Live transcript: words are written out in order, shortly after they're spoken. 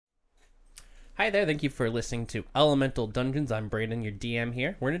Hi there, thank you for listening to Elemental Dungeons. I'm Brandon, your DM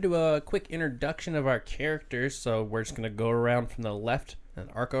here. We're going to do a quick introduction of our characters, so we're just going to go around from the left and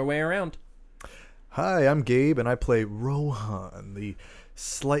arc our way around. Hi, I'm Gabe, and I play Rohan, the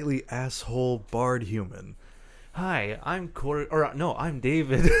slightly asshole bard human. Hi, I'm I'm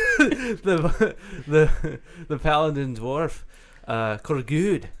David, the paladin dwarf,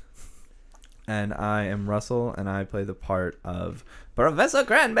 Korgud. And I am Russell, and I play the part of Professor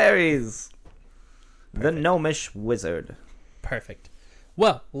Cranberries, the gnomish wizard. Perfect.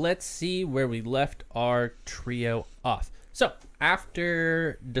 Well, let's see where we left our trio off. So,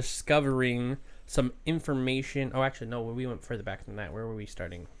 after discovering some information... Oh, actually, no, we went further back than that. Where were we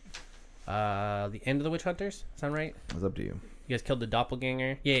starting? The end of the Witch Hunters? Sound right? It's up to you. You guys killed the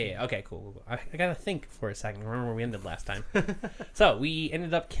doppelganger? Yeah. Okay, cool. I gotta think for a second. Remember where we ended last time. So, we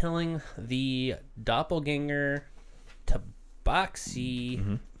ended up killing the doppelganger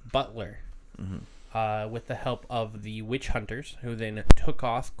Tabaxi Butler with the help of the Witch Hunters, who then took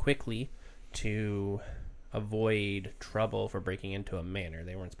off quickly to avoid trouble for breaking into a manor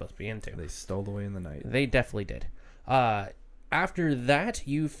they weren't supposed to be into. They stole away in the night. They definitely did. After that,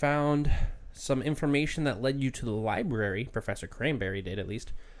 you found some information that led you to the library, Professor Cranberry did at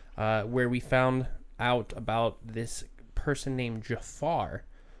least, where we found out about this person named Jafar,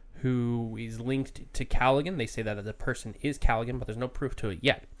 who is linked to Callaghan. They say that the person is Callaghan, but there's no proof to it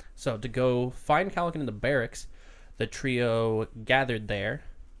yet. So to go find Callaghan in the barracks, the trio gathered there,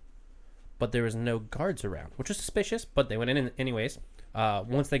 but there was no guards around, which is suspicious, but they went in anyways.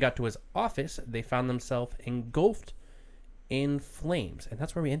 Once they got to his office, they found themselves engulfed in flames, and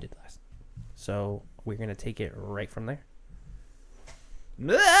that's where we ended last. So we're going to take it right from there.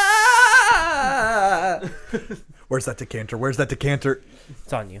 Where's that decanter? Where's that decanter?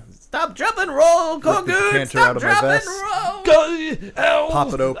 It's on you. Stop, drop, and roll, Rip the Korgud! decanter Stop, out of my drop, vest. and roll!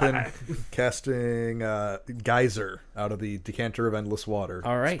 Pop it open, casting geyser out of the decanter of endless water.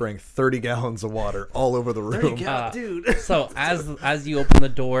 All right. Spraying 30 gallons of water all over the room. Dude. So as you open the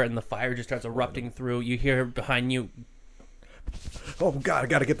door and the fire just starts erupting through, you hear behind you, Oh, God, I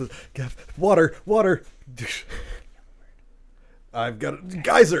got to get the water. I've got a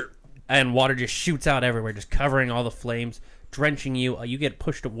geyser. and water just shoots out everywhere, just covering all the flames, drenching you. You get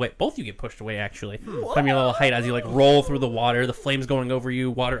pushed away. Both of you get pushed away, actually, from your little height as you roll through the water. The flames going over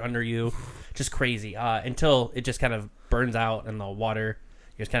you, water under you, just crazy. Until it just kind of burns out, and the water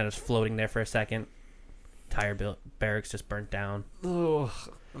you're just kind of just floating there for a second. Entire barracks just burnt down. Oh,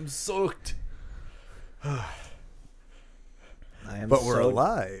 I'm soaked. But we're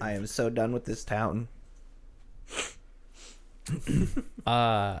alive. I am so done with this town.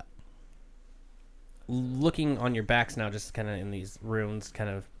 Looking on your backs now, just kind of in these ruins, kind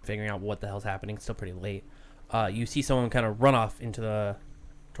of figuring out what the hell's happening. It's still pretty late. You see someone kind of run off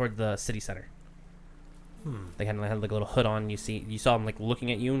toward the city center. They kind of had a little hood on. You saw them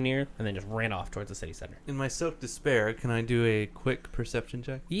looking at you near, and then just ran off towards the city center. In my soaked despair, can I do a quick perception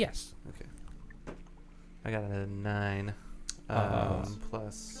check? Yes. Okay. I got a 9.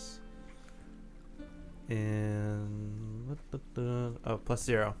 Plus... plus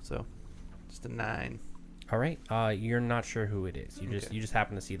 0, so just a 9. All right. You're not sure who it is. You just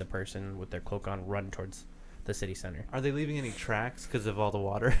happen to see the person with their cloak on run towards the city center. Are they leaving any tracks because of all the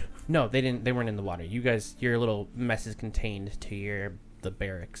water? No, they didn't. They weren't in the water. You guys, your little mess is contained to the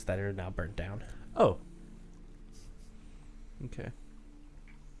barracks that are now burnt down. Oh. Okay.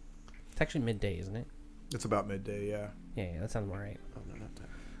 It's actually midday, isn't it? It's about midday, yeah. Yeah, that sounds more right. Oh, no, not that.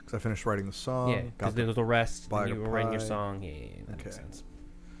 Because I finished writing the song. Yeah, because there was a rest, and you were writing your pie. song. Yeah, that makes Okay. sense.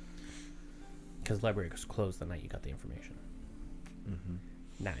 Because the library was closed the night you got the information.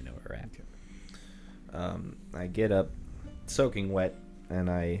 Now I know where we're at. Okay. I get up, soaking wet, and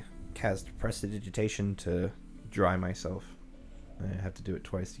I cast Prestidigitation to dry myself. I have to do it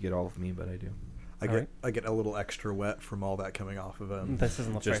twice to get all of me, but I do. I get a little extra wet from all that coming off of him. This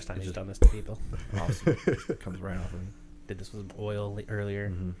isn't the Just- first time it's you've just- done this to people. Awesome. It comes right off of me. Did this with oil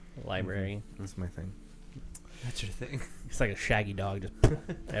earlier. Library. That's my thing. That's your thing. It's like a shaggy dog just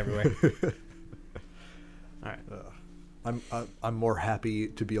everywhere. All right. I'm more happy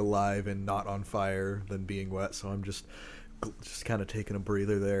to be alive and not on fire than being wet, so I'm just kind of taking a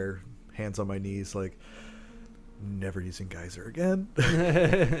breather there, hands on my knees, never using geyser again.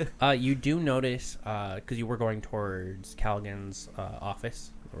 You do notice, because you were going towards Callaghan's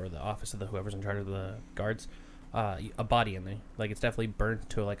office, or the office of whoever's in charge of the guards, a body in there. It's definitely burnt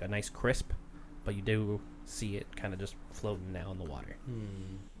to a nice crisp, but you do see it kind of just floating now in the water.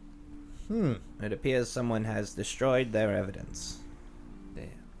 It appears someone has destroyed their evidence. Damn.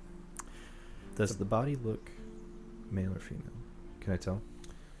 Does the body look male or female? Can I tell?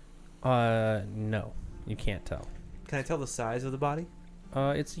 No, you can't tell. Can I tell the size of the body?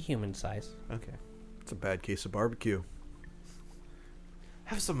 It's a human size. Okay. It's a bad case of barbecue.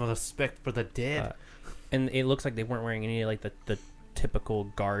 Have some respect for the dead. And it looks like they weren't wearing any like the typical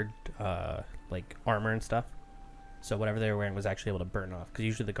guard like armor and stuff. So whatever they were wearing was actually able to burn off, because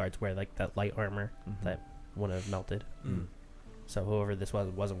usually the guards wear like that light armor that wouldn't have melted. So whoever this was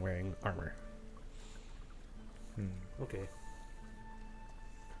wasn't wearing armor. Okay.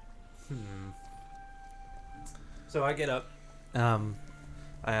 So I get up.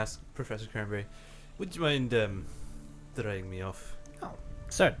 I ask Professor Cranberry, would you mind drying me off? Oh,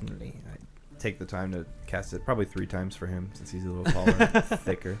 certainly. I take the time to cast it probably 3 times for him, since he's a little taller and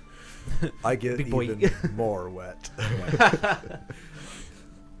thicker. I get Big boy. even more wet.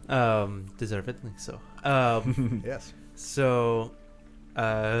 Deservedly so. Yes. So,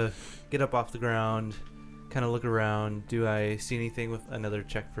 get up off the ground, kind of look around. Do I see anything with another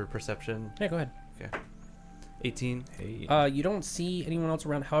check for perception? Yeah, go ahead. 18. Hey. You don't see anyone else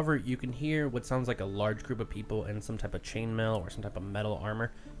around. However, you can hear what sounds like a large group of people in some type of chainmail or some type of metal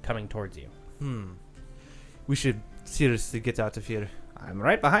armor coming towards you. We should seriously get out of here. I'm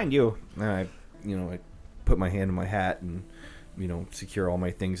right behind you. And I put my hand in my hat and, secure all my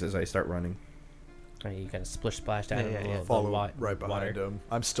things as I start running. You kind of splish splash down in the Follow water. right behind him.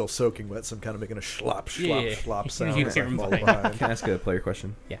 I'm still soaking wet, so I'm kind of making a slop, Yeah. slop sound You as hear I him follow behind. behind. Can I ask a player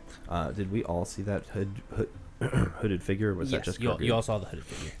question? Yeah. Did we all see that hooded figure? Or was that Yes, just you all saw the hooded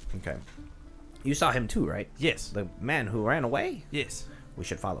figure. Okay. You saw him too, right? Yes. The man who ran away? Yes. We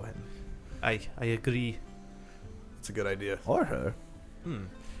should follow him. I agree. It's a good idea. Or her.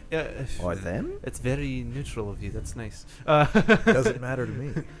 Yeah. Or them? It's very neutral of you. That's nice. Doesn't matter to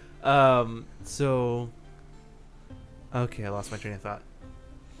me. So. Okay, I lost my train of thought.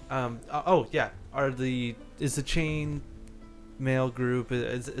 Oh yeah. Is the chain mail group,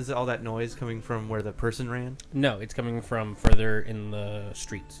 is all that noise coming from where the person ran? No, it's coming from further in the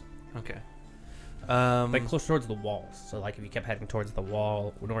streets. Okay. Like close towards the walls. So like if you kept heading towards the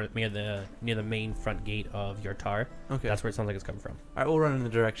wall near the main front gate of your tar, Okay. that's where it sounds like it's coming from. All right, we'll run in the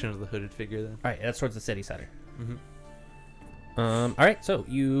direction of the hooded figure then. All right, that's towards the city center. Mm-hmm. All right, so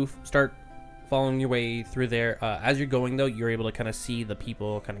you start following your way through there. As you're going, though, you're able to kind of see the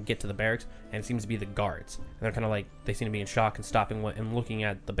people kind of get to the barracks, and it seems to be the guards. And they're kind of like, they seem to be in shock and stopping and looking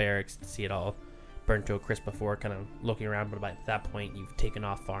at the barracks to see it all burned to a crisp before kind of looking around. But by that point, you've taken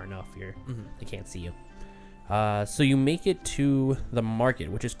off far enough. They can't see you. So you make it to the market,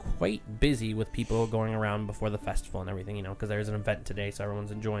 which is quite busy with people going around before the festival and everything, because there's an event today, so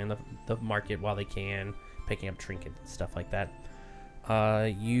everyone's enjoying the market while they can, picking up trinkets and stuff like that.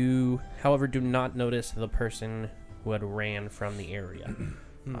 You, however, do not notice the person who had ran from the area.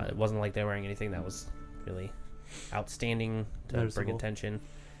 It wasn't like they were wearing anything that was really outstanding to Noticeable. bring attention.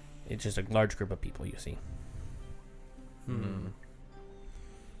 It's just a large group of people you see.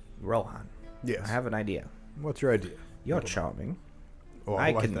 Rohan. Yes. I have an idea. What's your idea? You're charming. Oh,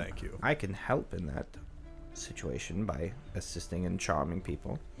 I why, can thank you. I can help in that situation by assisting in charming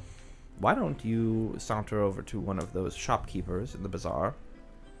people. Why don't you saunter over to one of those shopkeepers in the bazaar,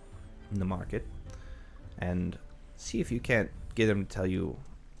 in the market, and see if you can't get them to tell you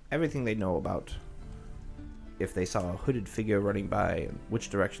everything they know about if they saw a hooded figure running by and which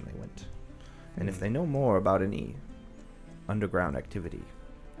direction they went. And if they know more about any underground activity,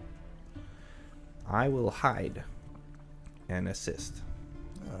 I will hide and assist.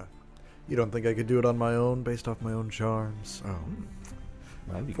 You don't think I could do it on my own, based off my own charms? Oh,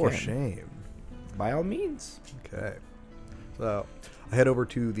 Well, you for can. shame. By all means. Okay. So I head over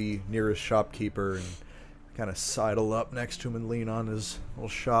to the nearest shopkeeper and kind of sidle up next to him and lean on his little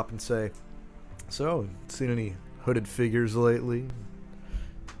shop and say, "So, seen any hooded figures lately?"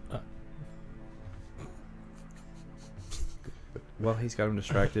 Well, he's got him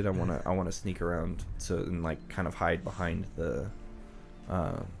distracted. I wanna sneak around and like kind of hide behind the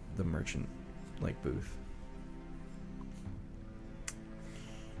merchant booth.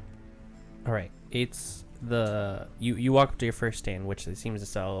 All right, it's you walk up to your first stand, which seems to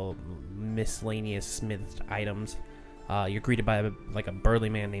sell miscellaneous smithed items. You're greeted by a burly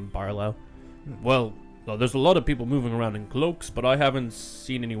man named Barlow. Well, there's a lot of people moving around in cloaks, but I haven't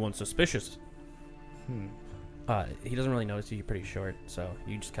seen anyone suspicious. He doesn't really notice you. You're pretty short, so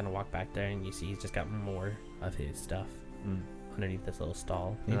you just kind of walk back there, and you see he's just got more of his stuff underneath this little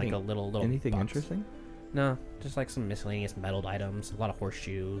stall. And like a little Anything box. interesting? No, just like some miscellaneous metaled items, a lot of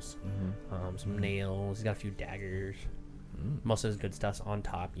horseshoes, some nails. He's got a few daggers. Most of his good stuff's on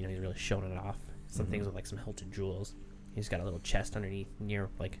top. He's really showing it off. Some things with some hilted jewels. He's got a little chest underneath near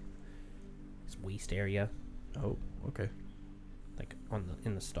his waist area. Oh, okay. like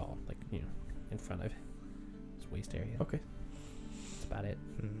in the stall, like in front of his waist area. Okay. That's about it.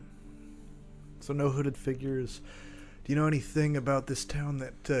 So no hooded figures. Do you know anything about this town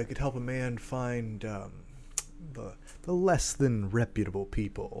that could help a man find the less than reputable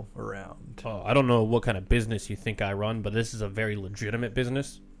people around? Oh, I don't know what kind of business you think I run, but this is a very legitimate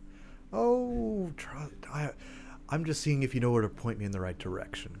business. Oh, I'm just seeing if you know where to point me in the right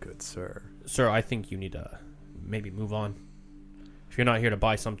direction, good sir. Sir, I think you need to maybe move on. If you're not here to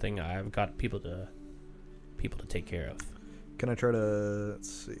buy something, I've got people to take care of. Can I try to... Let's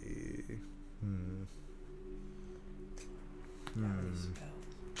see...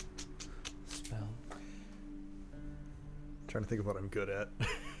 Spell. Trying to think of what I'm good at.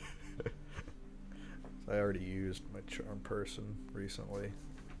 I already used my charm person recently.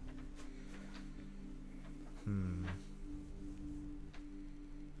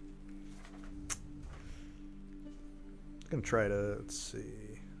 Gonna try to, let's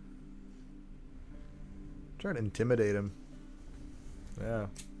see. Try to intimidate him. Yeah.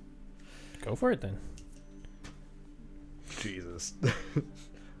 Go for it then. Jesus.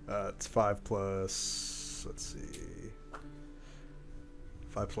 It's 5 plus, let's see.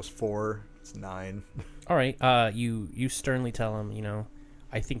 5 plus 4, it's 9. All right. You sternly tell him,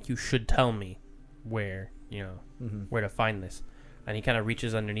 I think you should tell me where, where to find this. And he kind of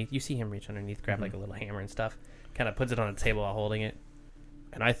reaches underneath. You see him reach underneath, grab like a little hammer and stuff. Kind of puts it on a table while holding it.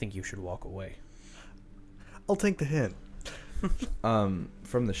 And I think you should walk away. I'll take the hint.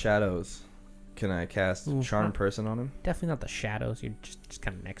 From the shadows, can I cast Charm Person on him? Definitely not the shadows. You're just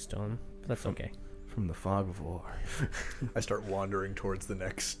kind of next to him. But that's okay. From the fog of war. I start wandering towards the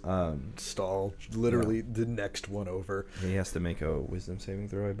next stall. Literally the next one over. He has to make a wisdom saving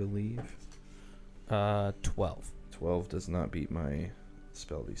throw, I believe. 12. 12 does not beat my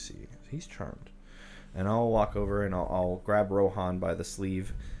spell DC. He's charmed. And I'll walk over and I'll grab Rohan by the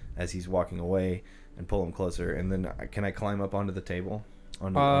sleeve as he's walking away and pull him closer. And then can I climb up onto the table?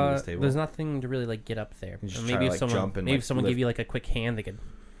 Onto this table? There's nothing to really get up there. Maybe if someone gave you a quick hand, they could.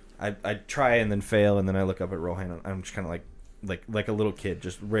 I try and then fail, and then I look up at Rohan. And I'm just kind of like a little kid,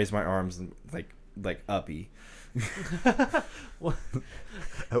 just raise my arms and like uppy.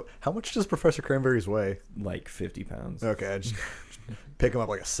 How much does Professor Cranberry's weigh? Like 50 pounds. Okay, I just pick him up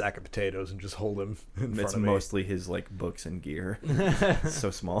like a sack of potatoes and just hold him in front It's of me. mostly his books and gear. It's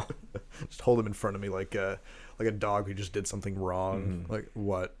so small. Just hold him in front of me like a dog who just did something wrong. Like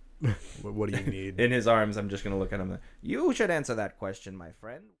what? What do you need? In his arms, I'm just gonna look at him. You should answer that question, my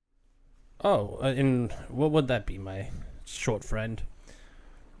friend. Oh, and what would that be, my short friend?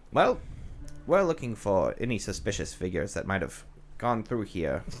 Well, we're looking for any suspicious figures that might have gone through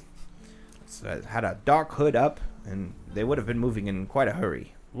here. Had a dark hood up, and they would have been moving in quite a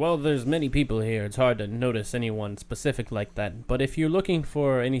hurry. Well, there's many people here. It's hard to notice anyone specific like that. But if you're looking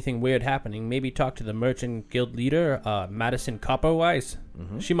for anything weird happening, maybe talk to the Merchant Guild leader, Madison Copperwise.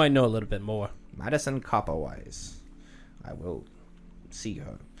 She might know a little bit more. Madison Copperwise. I will see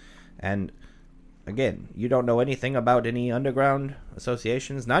her. And again, you don't know anything about any underground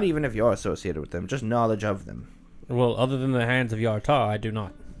associations, not even if you're associated with them, just knowledge of them. Well, other than the Hands of Yartar, I do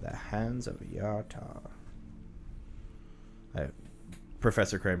not. The Hands of Yartar.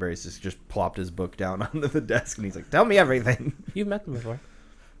 Professor Cranberry's just plopped his book down onto the desk, and he's like, "Tell me everything." You've met them before.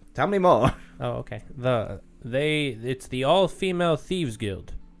 Tell me more. Oh, okay. It's the All-Female Thieves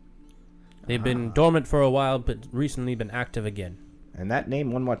Guild. They've been dormant for a while, but recently been active again. And that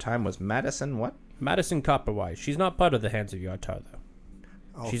name one more time was Madison what? Madison Copperwise. She's not part of the Hands of Yartar,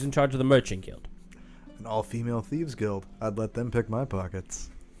 though. She's in charge of the Merchant Guild. An all-female thieves guild. I'd let them pick my pockets.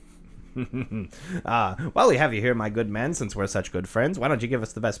 Well, we have you here, my good man, since we're such good friends. Why don't you give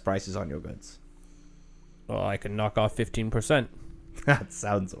us the best prices on your goods? Well, I can knock off 15%. That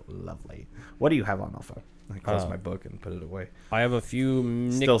sounds lovely. What do you have on offer? I close my book and put it away. I have a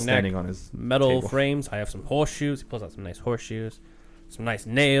few Still standing on his metal table. frames. I have some horseshoes. He pulls out some nice horseshoes. Some nice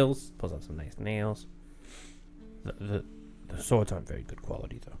nails. Pulls out some nice nails. The swords aren't very good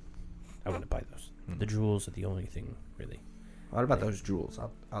quality, though. I wouldn't buy those. The jewels are the only thing, really. What about those jewels?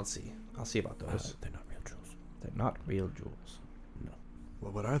 I'll see. I'll see about those. They're not real jewels. They're not real jewels. No.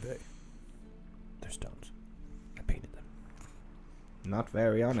 Well, what are they? They're stones. I painted them. Not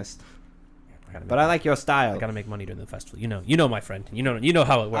very honest. But But I like your style. I gotta make money during the festival. You know, my friend. You know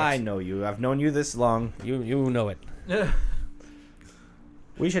how it works. I know you. I've known you this long. You know it.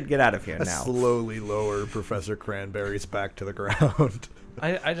 We should get out of here I now. slowly lower Professor Cranberry's back to the ground.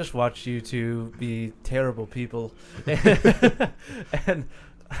 I just watched you two be terrible people. And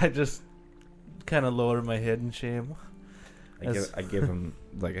I just kind of lower my head in shame. I give him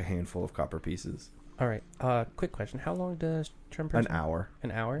like a handful of copper pieces. All right. Quick question. How long does charm An person? hour.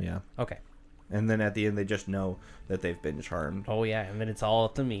 An hour? Yeah. Okay. And then at the end, they just know that they've been charmed. Oh yeah, and then it's all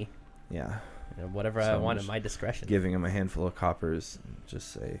up to me. Yeah. You know, whatever So I I'm want at just my discretion. Giving him a handful of coppers. And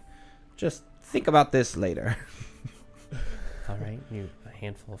just say, just think about this later. All right. You a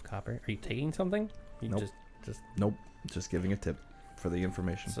handful of copper. Are you taking something? You Nope. just Nope. Just giving a tip for the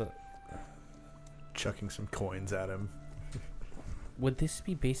information. so Chucking some coins at him. would this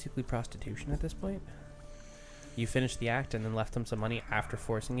be basically prostitution at this point? You finished the act and then left them some money after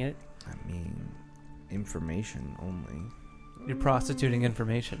forcing it? I mean, information only. You're prostituting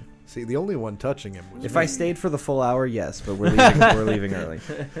information. See, the only one touching him was If me. I stayed for the full hour, yes, but we're leaving early.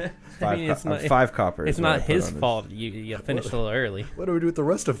 I mean, it's not, Five coppers. it's what I not put his on fault. You finished a little early. What do we do with the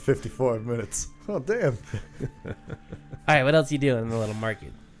rest of 55 minutes? Oh, damn. All right. What else you doing in the little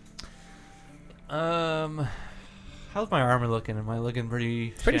market? How's my armor looking? Am I looking pretty?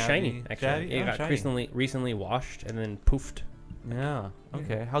 It's pretty shabby? shiny, actually. Shabby? It Oh, got shiny. recently washed and then poofed. Yeah.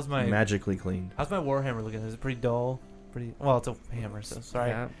 Okay. How's my Magically cleaned. How's my warhammer looking? Is it pretty dull? Pretty well. It's a hammer, so sorry.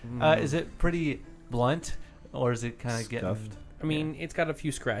 Yeah, Is it pretty blunt, or is it kind of getting? Scuffed. I mean, it's got a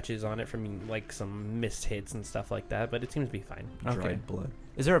few scratches on it from like some missed hits and stuff like that, but it seems to be fine. Okay. Dried blood.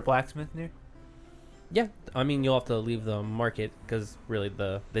 Is there a blacksmith near? Yeah, I mean, you'll have to leave the market because really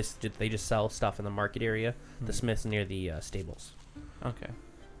they just sell stuff in the market area. The smith's near the stables. Okay.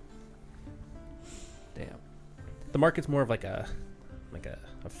 Damn. The market's more of like a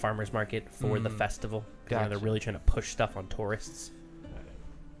farmer's market for the Mm. festival. 'Cause, you know, they're Gotcha. really trying to push stuff on tourists.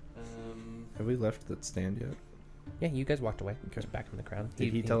 Have we left that stand yet? Yeah, you guys walked away. Okay. Just back from the crowd.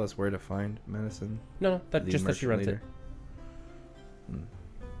 Did he tell us where to find medicine? No, that The just that she runs merchant it. leader?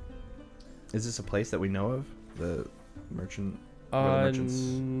 Is this a place that we know of? The merchant? where the Uh, merchants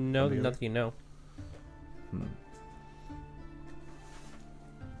no, come together? nothing you know. Hmm.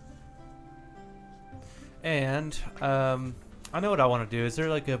 And I know what I want to do. Is there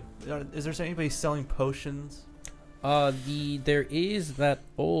like is there anybody selling potions? There is that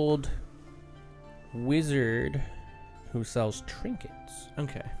old wizard who sells trinkets.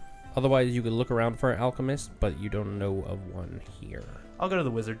 Okay. Otherwise, you could look around for an alchemist, but you don't know of one here. I'll go to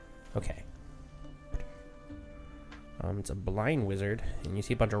the wizard. Okay. It's a blind wizard, and you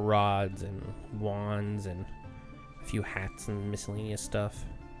see a bunch of rods and wands and a few hats and miscellaneous stuff.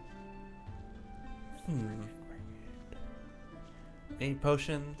 Any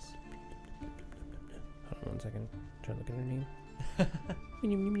potions? Hold on 1 second. Try to look at her name.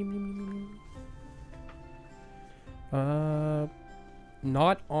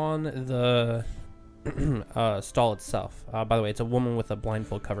 Not on the stall itself. By the way, it's a woman with a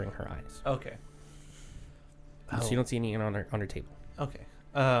blindfold covering her eyes. Okay. So you don't see any on her table. Okay.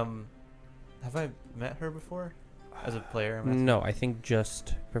 Have I met her before? As a player? I'm asking? No, I think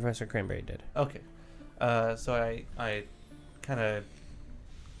just Professor Cranberry did. Okay. So I kind of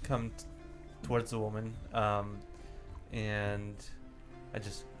come towards the woman, and I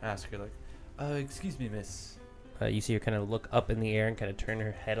just ask her like, "Excuse me, miss." You see her kind of look up in the air and kind of turn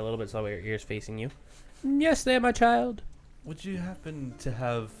her head a little bit so her ears facing you. Yes, there, my child. Would you happen to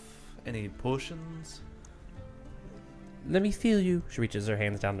have any potions? Let me feel you. She reaches her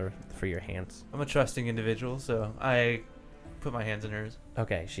hands down for your hands. I'm a trusting individual, so I put my hands in hers.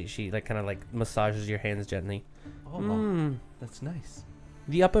 Okay, she like kind of like massages your hands gently. Oh, that's nice.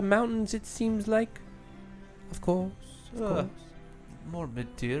 The upper mountains, it seems like. Of course, of course. More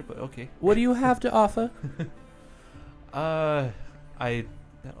mid-tier, but okay. What do you have to offer? I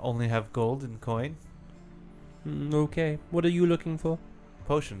only have gold and coin. Okay. What are you looking for?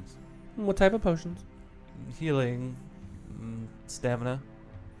 Potions. What type of potions? Healing. Stamina.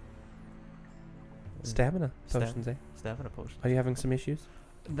 Stamina potions, eh? Stamina potions. Are you having some issues?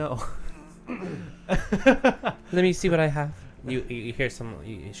 No. Let me see what I have. You hear some.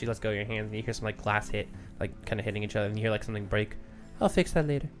 She lets go of your hands, and you hear some like glass hit, like kind of hitting each other, and you hear like something break. I'll fix that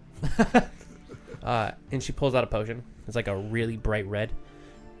later. And she pulls out a potion. It's like a really bright red.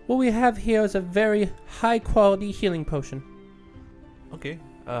 What we have here is a very high quality healing potion. Okay.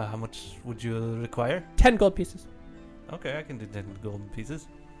 How much would you require? 10 gold pieces. Okay, I can do 10 golden pieces.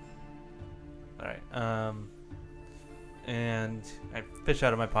 Alright. And I fish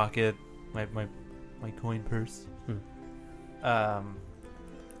out of my pocket my coin purse.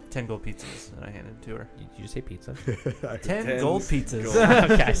 10 gold pizzas, and I hand it to her. Did you say pizza? 10 gold pizzas.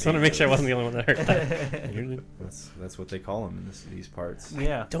 Okay, I just want to make sure I wasn't the only one that heard that. Usually- That's what they call them in these parts.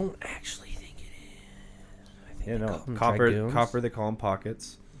 Yeah. Don't actually think it is. I think Yeah, they no. call them Copper, dragoons. they call them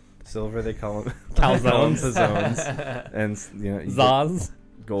pockets. Silver, they call them Calzones. zones. And you get Zaz.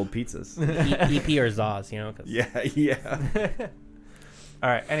 gold pizzas. EP or Zaz, you know? 'cause- Yeah.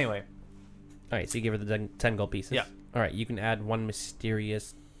 Alright, anyway. All right, so you give her the 10 gold pieces. Yeah. All right, you can add 1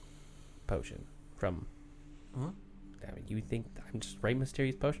 mysterious potion from. Huh? I mean, you think I'm just write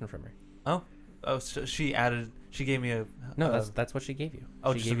mysterious potion from her? Oh, so she gave me a. No, that's what she gave you.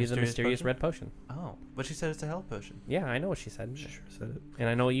 Oh, she just a gave you the mysterious mysterious potion? red potion. Oh, but she said it's a health potion. Yeah, I know what she said, She sure said it. and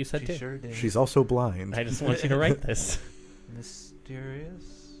I know what you said She too. sure did. She's also blind. I just want you to write this.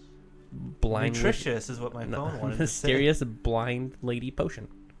 Mysterious. Blind. Nutritious is what my No, phone wanted to say. mysterious blind lady potion.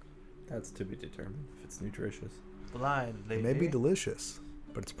 That's to be determined if it's nutritious. Blind lady. It may be delicious,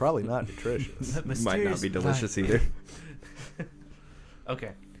 but it's probably not nutritious. Might not Mysterious be delicious blind- either.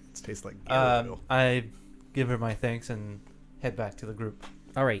 Okay. It tastes like gear oil. I give her my thanks and head back to the group.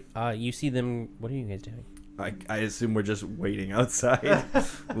 All right, you see them. What are you guys doing? I assume we're just waiting outside,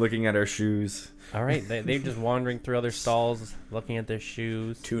 looking at our shoes. All right, they're just wandering through other stalls, looking at their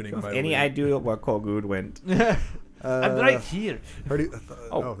shoes. Tuning by Any the way. idea where Kogud went? I'm right here.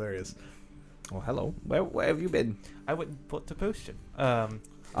 Oh, there he is. Oh, hello. Where have you been? I went and bought the potion.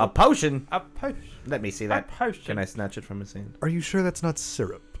 A potion? A potion. Let me see A that. potion. Can I snatch it from his hand? Are you sure that's not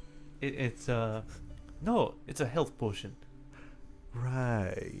syrup? It's no, it's a health potion.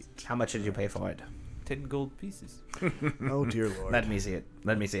 Right. How much did you pay for it? 10 gold pieces. Oh dear lord. Let me see it.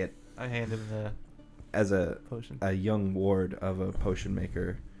 Let me see it. I hand him the As a potion. young ward of a potion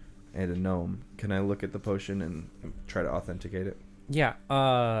maker and a gnome, can I look at the potion and try to authenticate it? Yeah,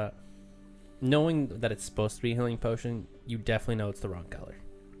 knowing that it's supposed to be a healing potion, you definitely know it's the wrong color.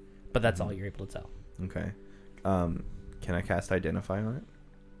 But that's all you're able to tell. Okay. Can I cast Identify on it?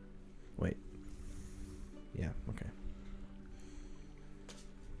 Wait. Yeah, okay.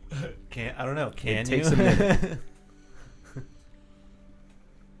 I don't know. Can It you? takes a minute.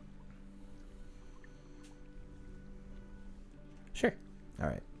 Sure. All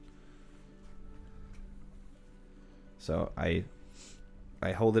right. So I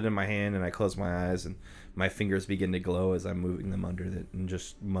hold it in my hand and I close my eyes and my fingers begin to glow as I'm moving them under it and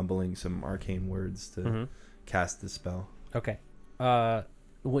just mumbling some arcane words to cast the spell. Okay.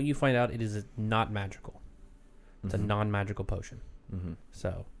 What you find out, it is not magical. It's a non-magical potion. Mm-hmm.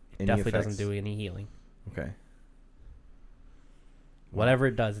 So it Any definitely effects? doesn't do any healing. Okay. Whatever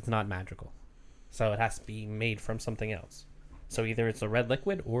it does, it's not magical. So it has to be made from something else. So either it's a red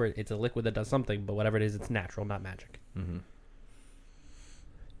liquid or it's a liquid that does something, but whatever it is, it's natural, not magic. Mm-hmm.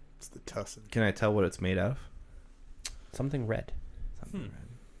 It's the tussin. Can I tell what it's made of? Something red. Something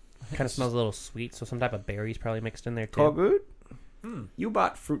red. Kind of smells a little sweet, so some type of berries probably mixed in there too. Kogud, Hmm. you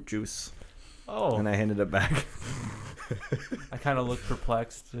bought fruit juice. Oh. And I handed it back. I kind of look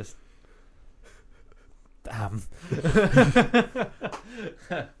perplexed. Just. Damn.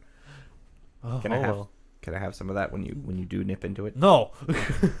 Oh, Can I have- well. Can I have some of that when you do nip into it? No.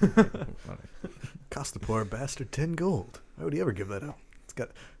 Cost the poor bastard 10 gold. Why would he ever give that up?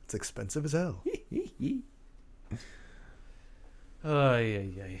 It's expensive as hell.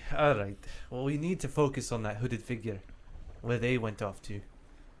 Ay. All right. Well, we need to focus on that hooded figure, where they went off to.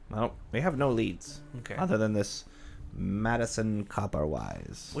 Well, we have no leads Okay. other than this Madison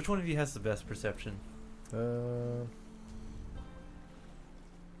Copperwise. Which one of you has the best perception?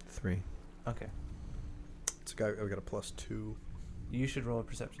 3. Okay. It's got, I've got a +2. You should roll a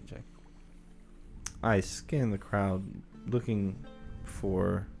perception check. I scan the crowd looking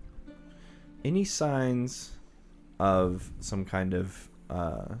for any signs of some kind of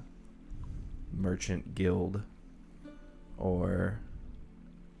merchant guild or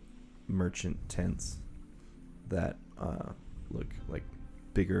merchant tents that look like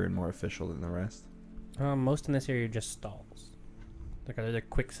bigger and more official than the rest. Most in this area are just stalls. They're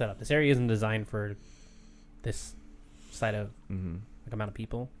quick setup. This area isn't designed for this side of amount of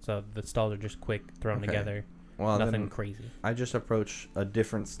people, so the stalls are just quick thrown Okay. together. Well, Nothing then crazy. I just approach a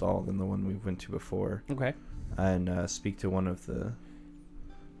different stall than the one we went to before Okay. and speak to one of the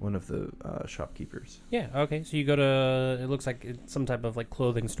shopkeepers. Yeah. Okay. So you go to. It looks like it's some type of like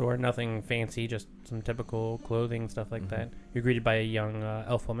clothing store. Nothing fancy. Just some typical clothing stuff like that. You're greeted by a young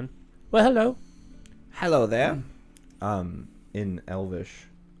elf woman. Well, hello. Hello there. In Elvish,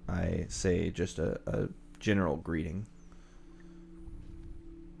 I say just a general greeting.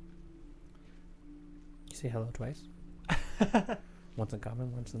 You say hello twice. Once in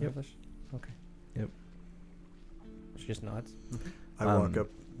common, once in English. Okay. Yep. She just nods. I walk up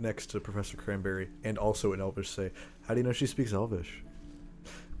next to Professor Cranberry and also in Elvish say, how do you know she speaks Elvish?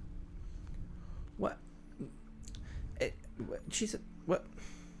 What? She said, what?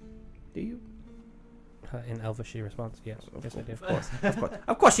 Do you? In Elvish, she responds, "Yes, yes, I do."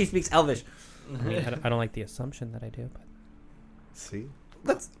 Of course she speaks Elvish. I mean, I don't like the assumption that I do, but See?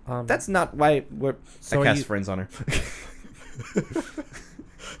 That's not why we're... So I are cast you- friends on her.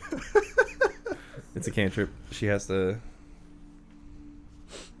 It's a cantrip. She has to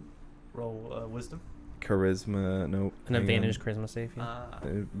Roll wisdom. charisma. No. An hang advantage on. charisma save. Yeah.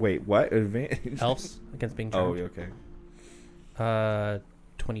 Wait, what? Advantage? Elves against being Oh, charmed. okay.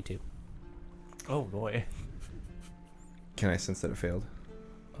 22. Oh boy. Can I sense that it failed?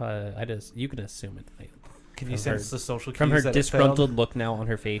 You can assume it failed. Can you From sense her- the social cues From her that it disgruntled failed? look now on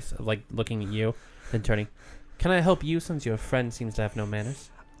her face, of like looking at you, then turning. Can I help you since your friend seems to have no manners?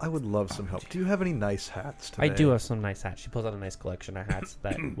 I would love some help. Do you have any nice hats today? I do have some nice hats. She pulls out a nice collection of hats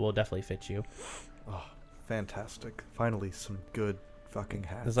that will definitely fit you. Oh, fantastic. Finally, some good fucking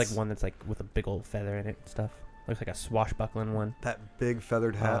hats. There's like one that's like with a big old feather in it and stuff. Looks like a swashbuckling one. That big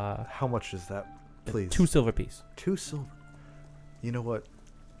feathered hat. How much is that? Please. 2 silver piece. 2 silver. You know what?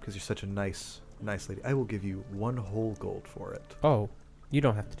 Because you're such a nice lady. I will give you 1 whole gold for it. Oh, you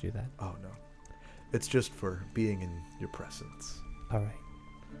don't have to do that. Oh, no. It's just for being in your presence. All right.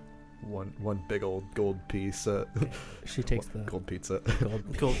 One big old gold piece. She takes the gold pizza.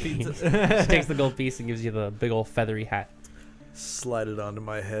 Gold pizza. She takes the gold piece and gives you the big old feathery hat. Slide it onto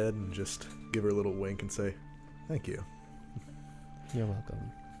my head and just give her a little wink and say, "Thank you." You're welcome.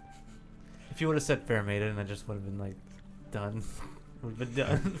 If you would have said fair maiden, I just would have been like, done. Would have been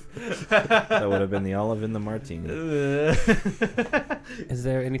done. That would have been the olive in the martini. Is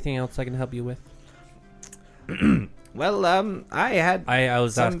there anything else I can help you with? Well, I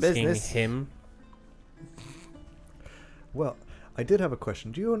was some asking business. him. Well, I did have a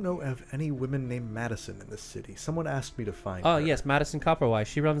question. Do you know of any women named Madison in this city? Someone asked me to find Oh, her. yes, Madison Copperwise.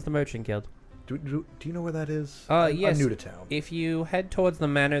 She runs the Merchant Guild. Do you know where that is? Yes. I'm new to town. If you head towards the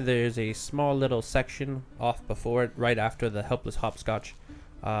manor, there's a small little section off before it, right after the Helpless Hopscotch,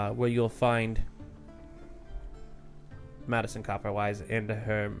 where you'll find Madison Copperwise and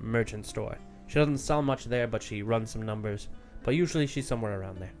her merchant store. She doesn't sell much there, but she runs some numbers. But usually she's somewhere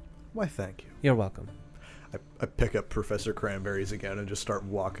around there. Why, thank you. You're welcome. I pick up Professor Cranberries again and just start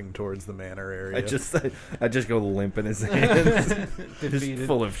walking towards the manor area. I just go limp in his hands, just Defeated.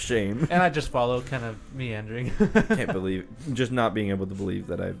 full of shame. And I just follow, kind of meandering. Can't believe, just not being able to believe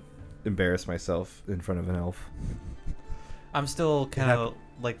that I've embarrassed myself in front of an elf. I'm still kind of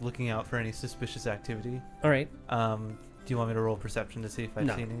like looking out for any suspicious activity. All right. Do you want me to roll perception to see if I've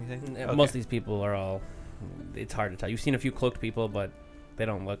No. seen anything? Most of these people are all... It's hard to tell. You've seen a few cloaked people, but they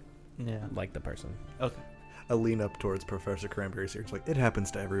don't look Yeah. like the person. Okay. I lean up towards Professor Cranberries here. It's like, it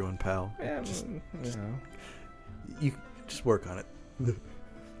happens to everyone, pal. Yeah, Just- you know. You just work on it.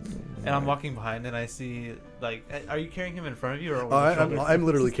 And I'm walking behind, and I see like, are you carrying him in front of you or? over Oh, your shoulder? I'm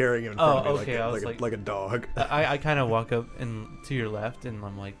literally carrying him in front of me okay, I was like a dog. I kind of walk up and to your left, and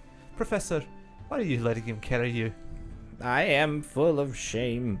I'm like, Professor, why are you letting him carry you? I am full of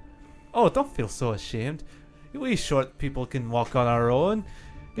shame. Oh, don't feel so ashamed. We short people can walk on our own.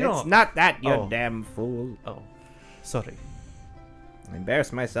 You It's don't- not that, you Oh. damn fool. Oh, sorry. I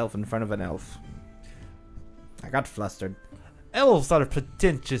embarrassed myself in front of an elf. I got flustered. Elves are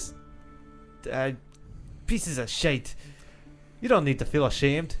pretentious pieces of shite. You don't need to feel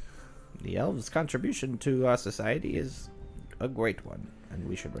ashamed. The elves' contribution to our society is a great one, and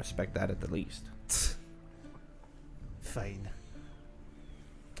we should respect that at the least. Fine.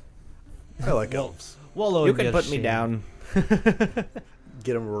 I like elves. Wallow You in can your put me shame. down.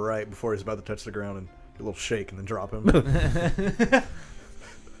 Get him right before he's about to touch the ground and a little shake and then drop him.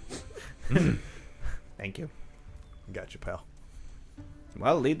 Thank you. Got you, pal.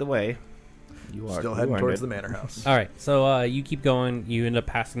 Well, lead the way. You are Still you heading earned towards it. the manor house. All right, so you keep going. You end up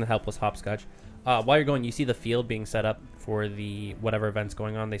passing the Helpless Hopscotch. While you're going, you see the field being set up for the whatever event's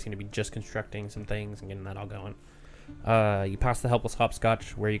going on. They seem to be just constructing some things and getting that all going. You pass the Helpless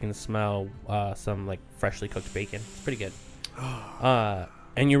Hopscotch, where you can smell some like freshly cooked bacon. It's pretty good.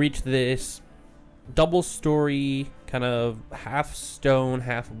 And you reach this double-story, kind of half stone,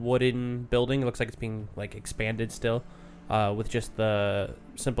 half wooden building. It looks like it's being like expanded still, with just the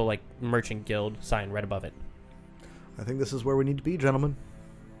simple like Merchant Guild sign right above it. I think this is where we need to be, gentlemen.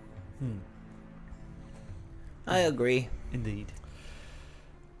 I agree. Indeed.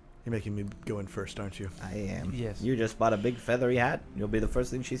 You're making me go in first, aren't you? I am. Yes. You just bought a big feathery hat. You'll be the first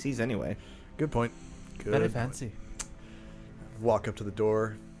thing she sees anyway. Good point. Good Very point. fancy. Walk up to the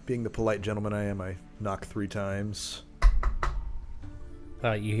door. Being the polite gentleman I am, I knock 3 times.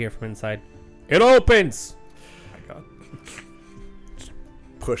 You hear from inside, "It opens!" My God.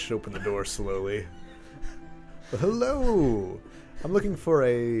 Push open the door slowly. Hello! I'm looking for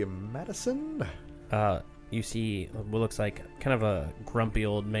a Madison? You see what looks like kind of a grumpy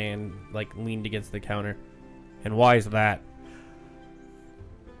old man, like leaned against the counter. And why is that?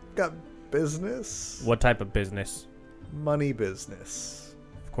 Got business? What type of business? Money business.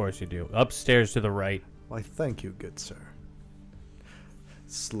 Of course you do. Upstairs to the right. Why, thank you, good sir.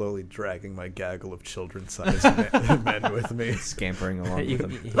 Slowly dragging my gaggle of children-sized men with me. Scampering along with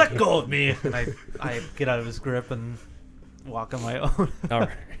them. Let go of me! And I get out of his grip and walk on my own. All right.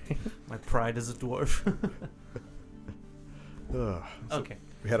 My pride as a dwarf. Ugh. Okay.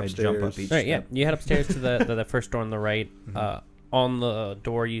 We head I upstairs. jump up each All right, yeah. step. You head upstairs to the first door on the right. Mhm. On the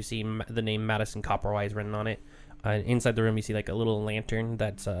door, you see the name Madison Copperwise written on it. Inside the room, you see like a little lantern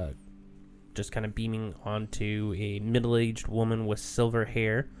that's just kind of beaming onto a middle-aged woman with silver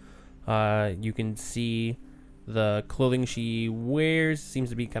hair. You can see the clothing she wears seems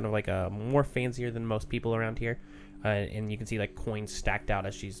to be kind of like more fancier than most people around here. And you can see like coins stacked out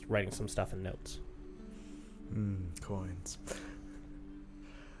as she's writing some stuff in notes. Coins.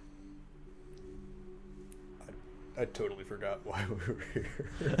 I totally forgot why we were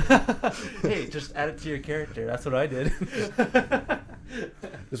here. Hey, just add it to your character. That's what I did.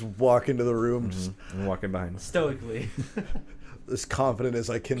 Just walk into the room, just And walking behind. Stoically. as confident as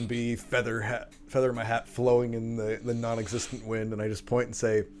I can be, feather my hat flowing in the non-existent wind, and I just point and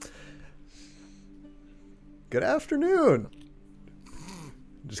say, "Good afternoon."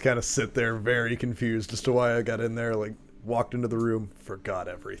 Just kind of sit there very confused as to why I got in there, like walked into the room, forgot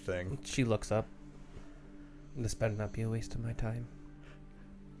everything. She looks up. This better not be a waste of my time.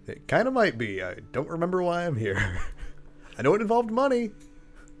 It kind of might be. I don't remember why I'm here. I know it involved money.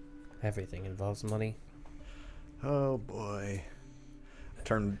 Everything involves money. Oh boy.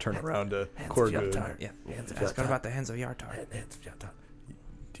 Turn around to Hands of Korgud. Yartar. Yeah. Ask her about the hands of Yartar.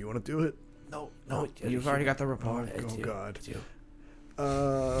 Do you want to do it? No, you've already got the report. Oh God. It's you.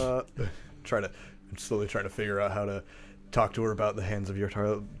 I'm slowly trying to figure out how to talk to her about the hands of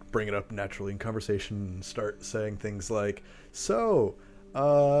Yartar, bring it up naturally in conversation, and start saying things like, "So,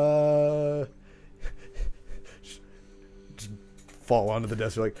 just fall onto the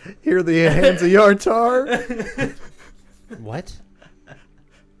desk. You're like, here are the hands of Yartar. What?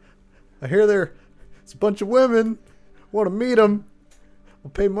 I hear it's a bunch of women. Want to meet them?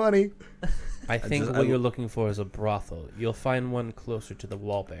 I'll pay money." I think what you're looking for is a brothel. You'll find one closer to the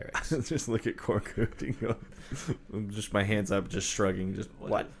wall barracks. Just look at Korkut. Just my hands up, just shrugging. Just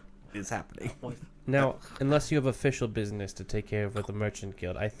what is happening? Now, unless you have official business to take care of with the Merchant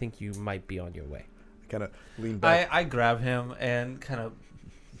Guild, I think you might be on your way. I kind of lean back. I grab him and kind of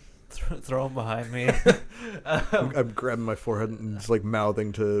throw him behind me. I'm grabbing my forehead and just like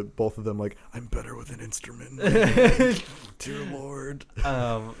mouthing to both of them, like, "I'm better with an instrument, dear Lord."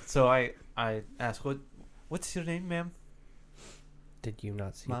 So I ask, what's your name, ma'am? Did you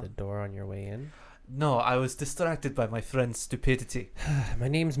not see Mom? the door on your way in? No, I was distracted by my friend's stupidity. My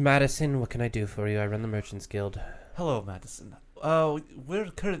name's Madison. What can I do for you? I run the Merchants Guild. Hello, Madison.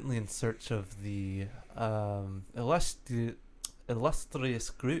 We're currently in search of the illustrious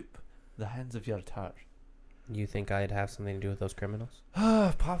group, the Hands of Yartar. You think I'd have something to do with those criminals?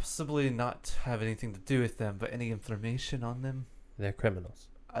 Possibly not have anything to do with them, but any information on them? They're criminals.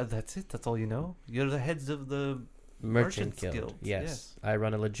 That's it. That's all you know. You're the heads of the Merchant Merchants Guild. Guild, Yes. yes. I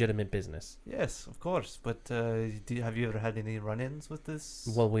run a legitimate business. Yes, of course. But have you ever had any run-ins with this?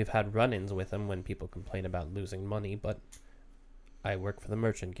 Well, we've had run-ins with them when people complain about losing money, but I work for the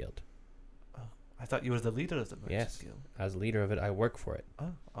Merchant Guild. I thought you were the leader of the Merchants Yes. Guild. As leader of it, I work for it.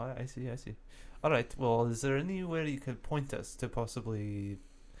 Oh, I see. All right. Well, is there anywhere you could point us to possibly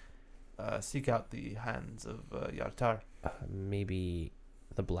seek out the hands of Yartar? Maybe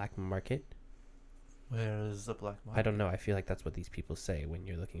the black market? Where is the black market? I don't know. I feel like that's what these people say when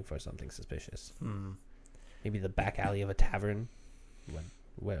you're looking for something suspicious. Hmm. Maybe the back alley of a tavern?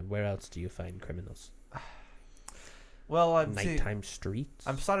 Where else do you find criminals? Well, Nighttime streets?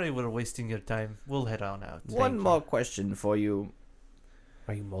 I'm sorry we're wasting your time. We'll head on out. One more question for you.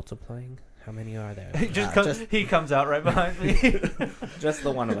 Are you multiplying? How many are there? He comes out right behind me. Just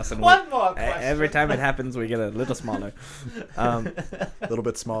the one of us. And One more question. every time it happens, we get a little smaller. A little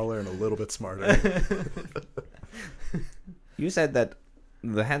bit smaller and a little bit smarter. You said that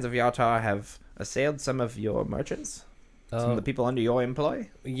the Hands of Yartar have assailed some of your merchants? Some of the people under your employ?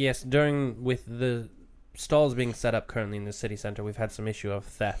 Yes, with the stalls being set up currently in the city center, we've had some issue of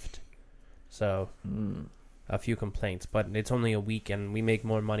theft. So, a few complaints, but it's only a week and we make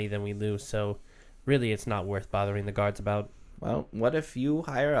more money than we lose, so really it's not worth bothering the guards about. Well, what if you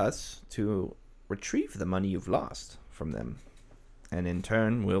hire us to retrieve the money you've lost from them? And in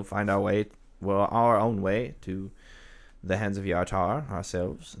turn, we'll find our own way to the Hands of Yartar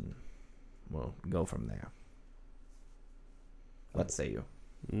ourselves, and we'll go from there. What say you?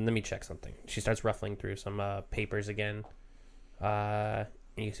 Let me check something. She starts ruffling through some papers again.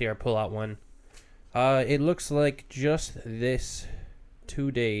 You see her pull out one. It looks like just this 2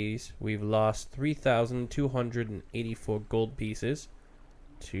 days, we've lost 3,284 gold pieces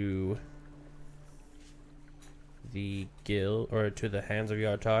to the guild, or to the hands of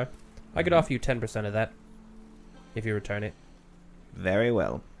Yartar. I could offer you 10% of that if you return it. Very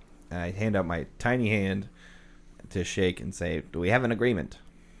well. I hand out my tiny hand to shake and say, do we have an agreement?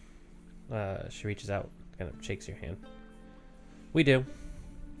 She reaches out, kind of shakes your hand. We do.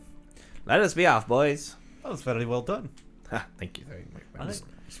 Let us be off, boys. That was very well done. Thank you very much. Alright.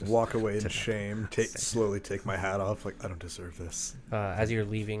 Just walk away in shame. Slowly take my hat off. Like, I don't deserve this. As you're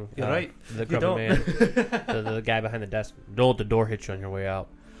leaving, You're right. the You grubber don't. man, the guy behind the desk, don't let the door hit you on your way out.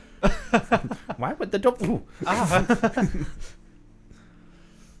 Why would the door... Ooh.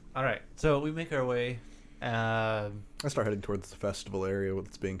 All right. So we make our way. I start heading towards the festival area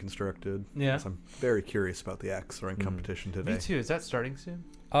that's being constructed. Yeah. 'Cause I'm very curious about the axe throwing competition today. Me too. Is that starting soon?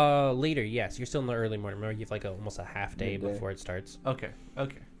 Later, yes. You're still in the early morning. Remember, you have like almost a half day Midday. before it starts. Okay.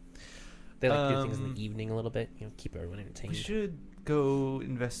 Okay. They like to do things in Um, the evening a little bit, keep everyone entertained. We should go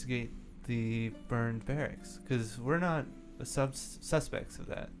investigate the burned barracks because we're not the suspects of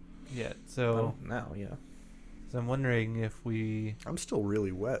that yet. So, Well, now, yeah. so I'm wondering if we I'm still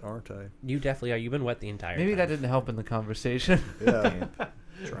really wet, aren't I? You definitely are. You've been wet the entire maybe time. that didn't help in the conversation. Yeah. Camp.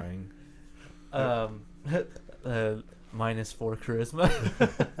 Trying. -4 charisma.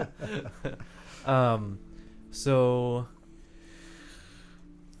 So,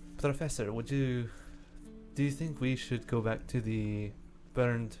 Professor, do you think we should go back to the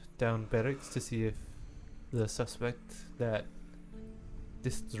burned down barracks to see if the suspect that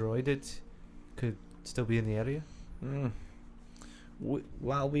destroyed it could still be in the area?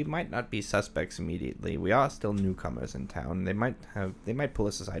 While we might not be suspects immediately, we are still newcomers in town. They might pull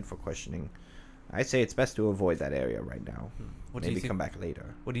us aside for questioning. I say it's best to avoid that area right now. What do Maybe you think? come back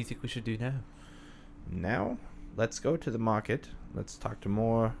later. What do you think we should do now? Now, let's go to the market. Let's talk to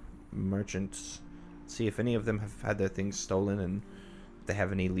more merchants. See if any of them have had their things stolen and if they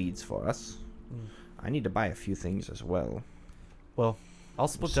have any leads for us. I need to buy a few things as well. Well, I'll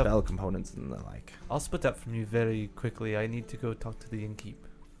Some split up. spell components and the like. I'll split up from you very quickly. I need to go talk to the innkeep.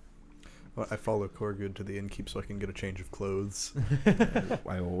 Well, I follow Korgud to the innkeep so I can get a change of clothes.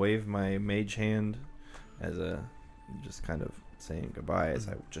 I will wave my mage hand as a just kind of saying goodbye as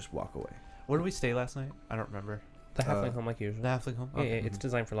I just walk away. Where did we stay last night? I don't remember. The halfling home like usual. The halfling home. Yeah, Okay. it's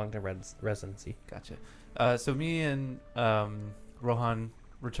designed for long-term residency. Gotcha. So me and Rohan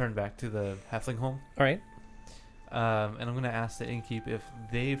return back to the halfling home, All right. and I'm gonna ask the innkeep if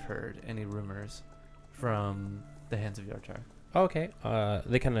they've heard any rumors from the Hands of Yartar. Okay.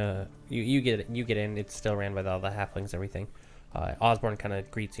 They kind of you get in. It's still ran by all the halflings, everything. Osborne kind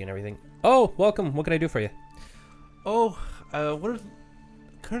of greets you and everything. Oh, welcome. What can I do for you? Oh, we're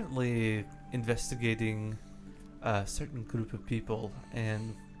currently investigating a certain group of people,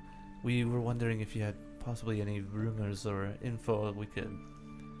 and we were wondering if you had possibly any rumors or info we could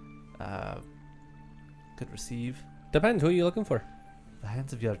receive. Depends. Who are you looking for? The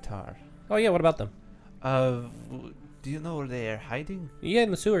Hands of Yartar. Oh yeah. What about them? Do you know where they are hiding? Yeah, in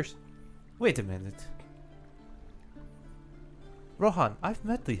the sewers. Wait a minute. Rohan, I've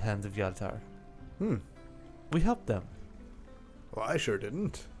met the Hands of Yartar. We helped them. Well, I sure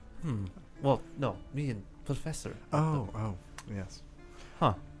didn't. Well, no, me and Professor. helped them. Oh, yes.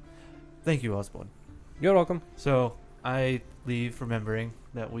 Thank you, Osborne. You're welcome. So, I leave remembering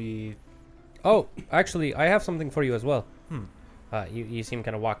that we... Oh, actually, I have something for you as well. Hmm. You see him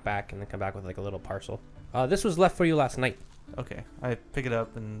kind of walk back and then come back with like a little parcel. This was left for you last night. Okay, I pick it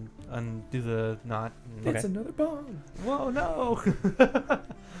up and undo the knot. And Okay. It's another bomb. Whoa, no!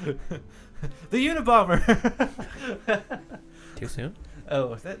 The Unabomber! Too soon?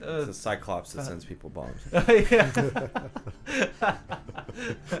 Oh, is that... It's a cyclops that sends people bombs. yeah.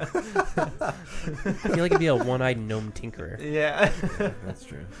 I feel like it'd be a one-eyed gnome tinkerer. Yeah. That's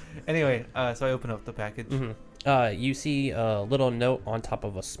true. Anyway, so I open up the package. You see a little note on top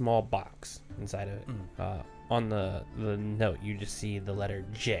of a small box inside of it. On the note, you just see the letter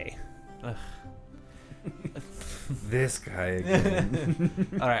J. This guy again.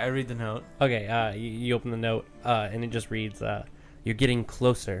 All right, I read the note. Okay, you open the note, and it just reads, "You're getting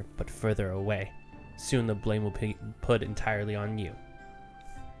closer, but further away. Soon the blame will be put entirely on you."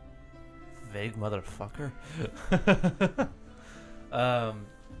 Vague motherfucker.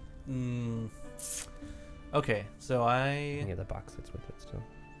 Okay, so Yeah, the box that's with it still.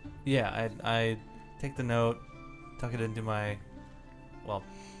 I take the note, tuck it into my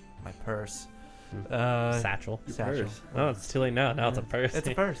purse. Satchel. Satchel. Oh, it's too late now. Now it's a purse. It's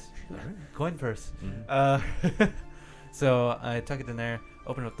a purse. Coin purse. Mhm. So I tuck it in there,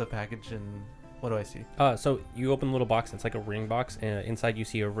 open up the package, and What do I see? So you open the little box. It's like a ring box, and inside you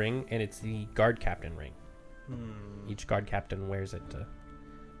see a ring, and it's the guard captain ring. Each guard captain wears it to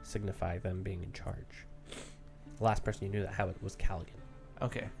signify them being in charge. The last person you knew that how it was Callaghan.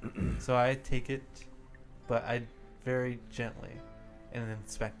 Okay. So I take it, but I very gently and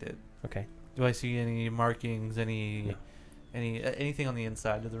inspect it. Okay. Do I see any markings, anything on the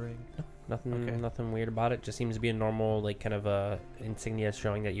inside of the ring? Nothing weird about it. Just seems to be a normal, like, kind of a insignia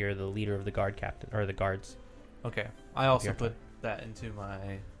showing that you're the leader of the guard captain or the guards. Okay. I also Your put that into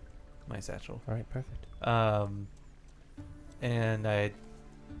my satchel. All right, perfect. And I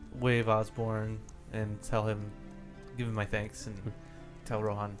wave Osborne and tell him, give him my thanks, and tell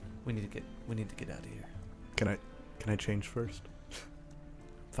Rohan we need to get out of here. Can I change first?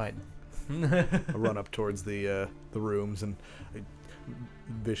 Fine. I run up towards the rooms and I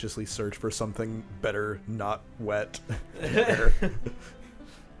viciously search for something better, not wet.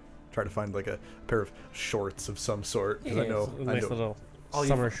 Try to find like a pair of shorts of some sort because I know little All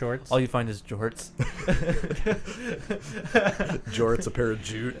summer shorts. All you find is jorts. jorts, a pair of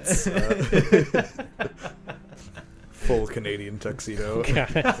jutes, full Canadian tuxedo.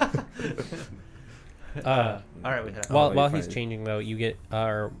 All right, we have. While he's changing though, you get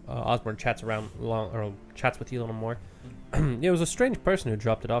Osborne chats chats with you a little more. It was a strange person who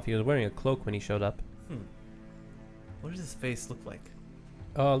dropped it off. He was wearing a cloak when he showed up. What does his face look like?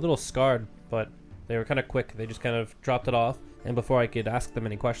 A little scarred, but they were kind of quick. They just kind of dropped it off, and before I could ask them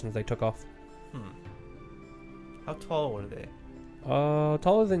any questions, they took off. How tall were they?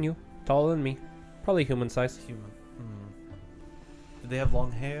 Taller than you, taller than me, probably human size. Human. Did they have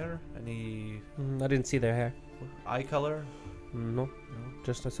long hair? Any I didn't see their hair. eye color? No, No.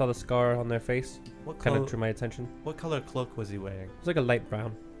 just I saw the scar on their face. What Kind color? of drew my attention. What color cloak was he wearing? It was like a light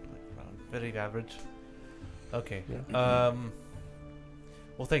brown. Light brown. Very average. Okay. Yeah.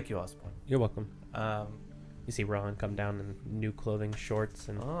 Well, thank you, Osborne. You're welcome. Um. You see Ron come down in new clothing, shorts,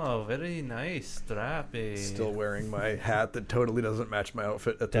 and Oh, very nice, strappy. Still wearing my hat that totally doesn't match my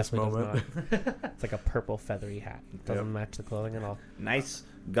outfit at this definitely moment. does not. It's like a purple feathery hat. It doesn't match the clothing at all. Nice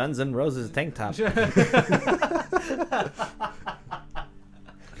Guns N' Roses tank top. All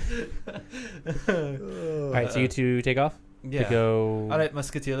right, so you two take off Yeah. to go. All right,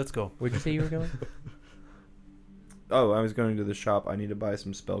 Musketeer, let's go. Where'd you say you were going? Oh, I was going to the shop. I need to buy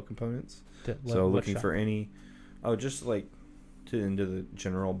some spell components. So looking for any, just like into the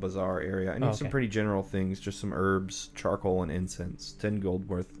general bazaar area. I need some pretty general things, just some herbs, charcoal, and incense. 10 gold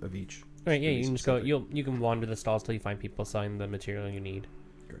worth of each. All right, yeah, you can just go. You can wander the stalls till you find people selling the material you need.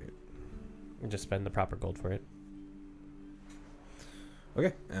 Great. And just spend the proper gold for it.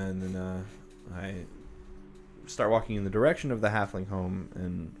 Okay, and then I start walking in the direction of the halfling home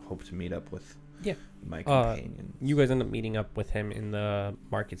and hope to meet up with my companion. You guys end up meeting up with him in the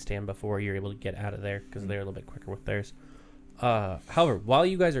market stand before you're able to get out of there because they're a little bit quicker with theirs. However, while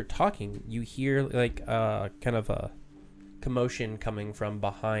you guys are talking, you hear like kind of a commotion coming from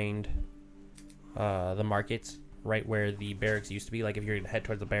behind the markets, right where the barracks used to be. Like if you're going to head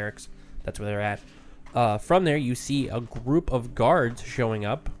towards the barracks, that's where they're at. From there, you see a group of guards showing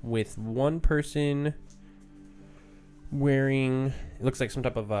up with one person wearing, it looks like some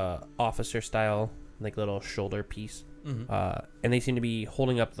type of officer style, like little shoulder piece. And they seem to be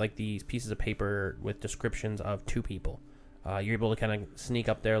holding up like these pieces of paper with descriptions of two people. You're able to kind of sneak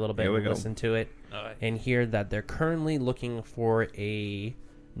up there a little bit and listen to it and hear that they're currently looking for a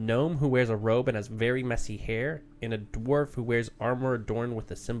gnome who wears a robe and has very messy hair, and a dwarf who wears armor adorned with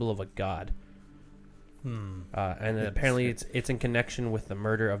the symbol of a god. And then apparently it's in connection with the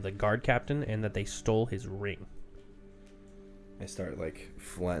murder of the guard captain and that they stole his ring. I start like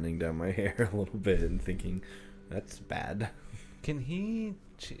flattening down my hair a little bit and thinking, that's bad. Can he,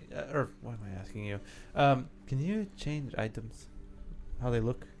 or why am I asking you? Can you change items, how they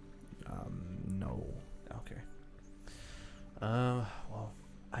look? No. Okay. Well,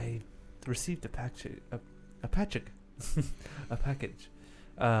 I received a package, a package.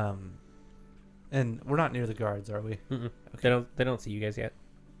 And we're not near the guards, are we? Okay. They don't see you guys yet.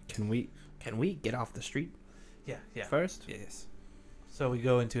 Can we get off the street? Yeah. First? Yes. So we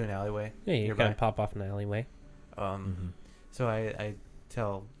go into an alleyway. Yeah, you nearby. kind of pop off in the alleyway. So I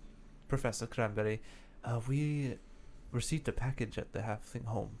tell Professor Cranberry, we received a package at the halfling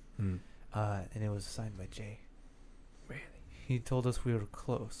home, and it was signed by Jay. Really? He told us we were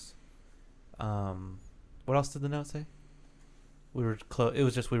close. What else did the note say? We were close. It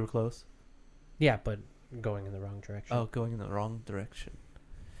was just we were close. Yeah, but going in the wrong direction. Oh, going in the wrong direction.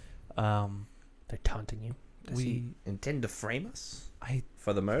 They're taunting you. Does he intend to frame us I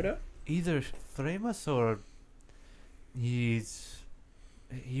for the murder? either frame us or he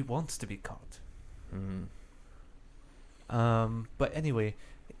wants to be caught. But anyway,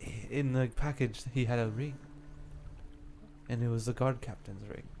 in the package he had a ring, and it was the guard captain's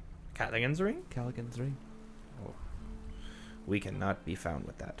ring, Callaghan's ring? Callaghan's ring. We cannot be found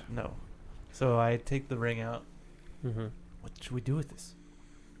with that. No. So I take the ring out. Mm-hmm. What should we do with this?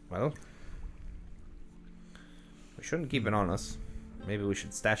 Well, we shouldn't keep it on us. Maybe we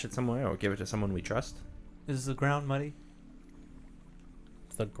should stash it somewhere or give it to someone we trust. Is the ground muddy?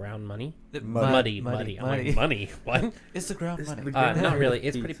 The ground money? Muddy. Muddy. I'm like, money? What? Is the ground muddy? Not really.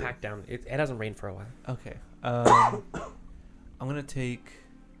 It's pretty packed down. It hasn't rained for a while. Okay. I'm gonna take.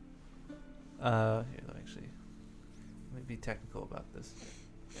 Here, let me be technical about this.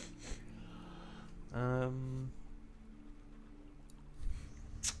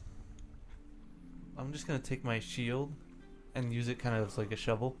 I'm just gonna take my shield and use it kind of as like a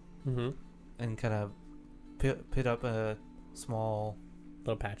shovel, Mm-hmm. and kind of pit up a small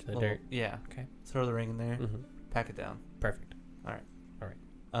Little patch of the little- dirt. Yeah. Okay. Throw the ring in there. Mm-hmm. Pack it down. Perfect.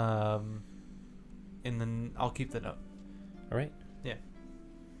 And then I'll keep the note. All right.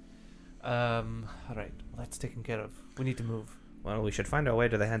 All right. Well, that's taken care of. We need to move. Well, we should find our way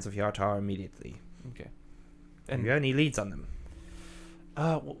to the hands of Yartar immediately. Okay. Do And you have any leads on them?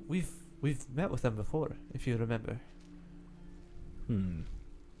 we've met with them before, if you remember.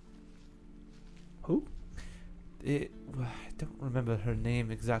 Who? I don't remember her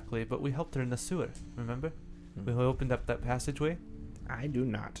name exactly, but we helped her in the sewer. Remember? We opened up that passageway. I do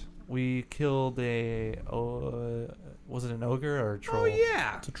not. We killed a. Was it an ogre or a troll? Oh,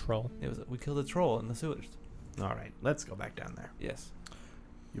 yeah. It's a troll. It was. We killed a troll in the sewers. All right, let's go back down there. Yes.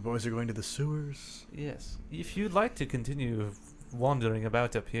 You boys are going to the sewers. Yes. If you'd like to continue wandering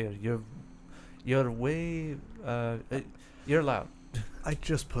about up here, you're way. You're allowed. I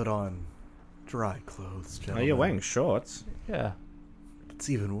just put on dry clothes, Oh, gentlemen. you're wearing shorts. Yeah. It's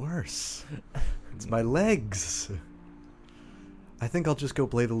even worse. It's my legs. I think I'll just go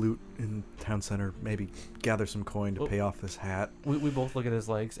play the loot in town center. Maybe gather some coin to Well- pay off this hat. We both look at his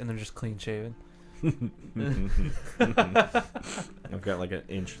legs and they're just clean shaven. I've got like an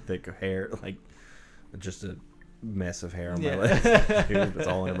inch thick of hair, like just a mess of hair on my legs. Dude, it's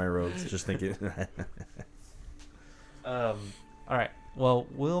all under my robes. Just thinking. All right. Well,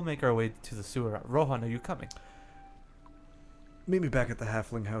 we'll make our way to the sewer. Rohan, are you coming? Meet me back at the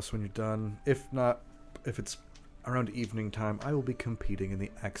halfling house when you're done. If not, if it's around evening time, I will be competing in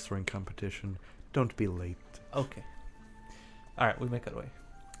the axe throwing competition. Don't be late. Okay. All right. We make our way.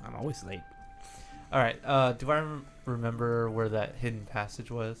 I'm always late. All right. Do I remember where that hidden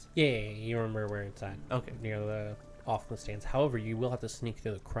passage was? Yeah, you remember where it's at. Okay. Near the off the stands. However, you will have to sneak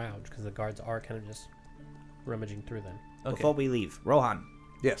through the crowd because the guards are kind of just rummaging through them. Okay. Before we leave, Rohan,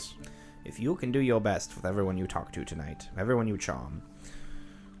 Yes. if you can do your best with everyone you talk to tonight, everyone you charm,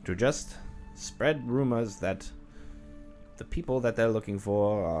 to just spread rumors that the people that they're looking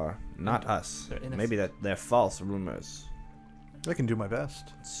for are not us. They're innocent. Maybe that they're false rumors. I can do my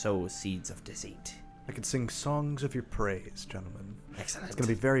best. Sow seeds of deceit. I can sing songs of your praise, gentlemen. Excellent. It's going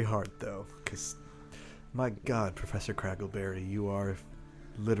to be very hard, though, because, my God, Professor Craggleberry, you are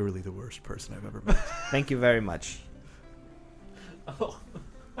literally the worst person I've ever met. Thank you very much. Oh.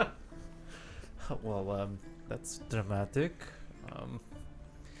 Well, that's dramatic. All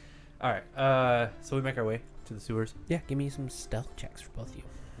right. So we make our way to the sewers. Yeah, give me some stealth checks for both of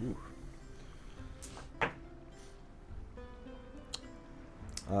you.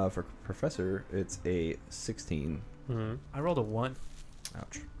 For Professor, it's a 16. Mm-hmm. I rolled a 1.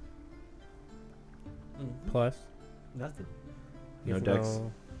 Ouch. Plus. Nothing. No Even dex.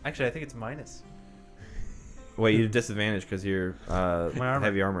 though- Actually, I think it's minus. Wait, you disadvantage because you're My armor.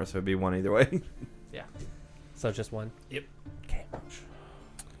 heavy armor, so it'd be 1 either way. So just one? Yep. Okay.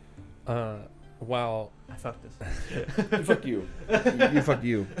 While I fucked this. Fuck you. You fuck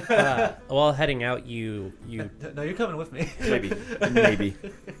you. while heading out, you No, you're coming with me. Maybe.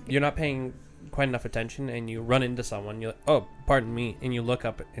 you're not paying quite enough attention, and you run into someone. You're like, oh, pardon me, and you look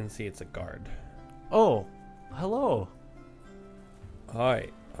up and see it's a guard. Oh, hello. Hi.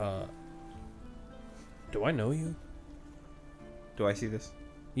 Do I know you? Do I see this?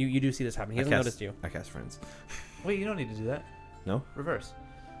 You do see this happen. He hasn't noticed you. I cast friends. Wait, you don't need to do that. No? Reverse.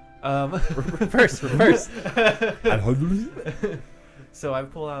 Reverse. So I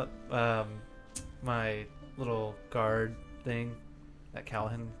pull out my little guard thing that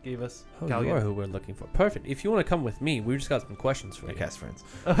Callahan gave us. Oh, Callaghan. you are who we're looking for. Perfect. If you want to come with me, we just got some questions for I you. cast friends.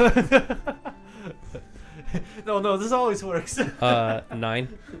 No, this always works. 9.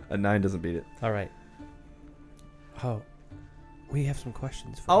 A 9 doesn't beat it. All right. Oh, we have some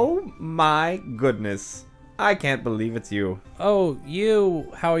questions for you. Oh my goodness. I can't believe it's you. Oh,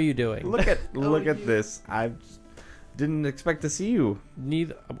 you. How are you doing? Look at this. I didn't expect to see you.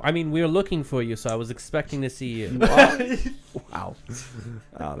 Neither. I mean, we were looking for you, so I was expecting to see you. Wow.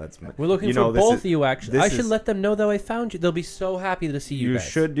 Oh, that's. We're looking You for know, this both is- of you. Actually, this I should is- let them know that I found you. They'll be so happy to see you. You guys.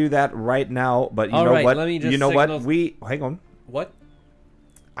 should do that right now. But you All know right, what? let me just You know what? signal- Hang on. What?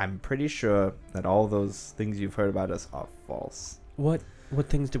 I'm pretty sure that all those things you've heard about us are false. What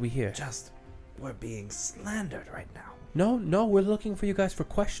things do we hear? Just we're being slandered right now. No, we're looking for you guys for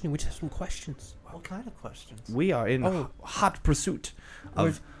questioning. We just have some questions. What kind of questions? We are in Oh. hot pursuit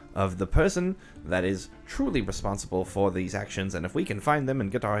of the person that is truly responsible for these actions, and if we can find them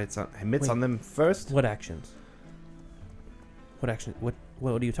and get our mitts on them first. What actions? What action? What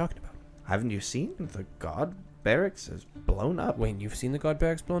are you talking about? Haven't you seen the guard barracks is blown up? Wait, you've seen the guard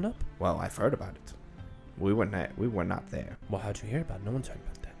barracks blown up? Well, I've heard about it. We were not there. Well, how'd you hear about it? No one's heard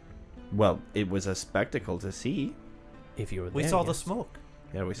about that. Well, it was a spectacle to see. If you were there, We saw the yes. smoke.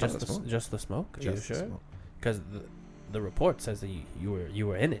 Yeah, we saw Just the smoke. just the smoke. Are Just you the sure? smoke. Because the report says that you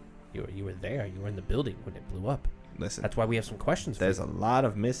were in it. You were there. You were in the building when it blew up. Listen, That's why we have some questions. there's for a you. lot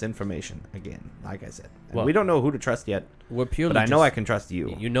of misinformation. Again, like I said, and Well- we don't know who to trust yet. We're purely. But I know just- I can trust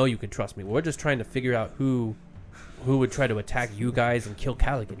you. You know you can trust me. We're just trying to figure out who would try to attack you guys and kill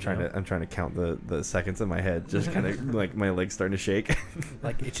Callaghan. I'm trying to count the seconds in my head, just kind of like my legs starting to shake.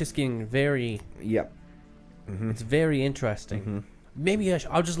 Like it's just getting very. Yep. Mm-hmm. It's very interesting. Maybe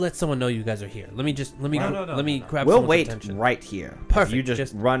I'll just let someone know you guys are here. Let me No. grab. We'll someone's wait attention. right here. Perfect, You just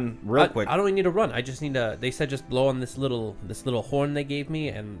just- run real quick. I don't even need to run. I just need to. They said just blow on this little horn they gave me,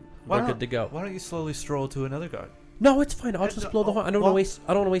 and we're good to go. Why don't you slowly stroll to another guard? No, it's fine. I'll just blow the horn. I don't want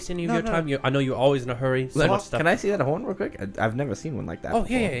to waste any of No, your no. time. I know you're always in a hurry. So much stuff. Can I see that horn real quick? I've never seen one like that. Oh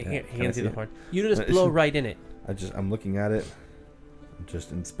before. yeah. He Can I can see the it? horn. You just blow right in it. I'm looking at it. I'm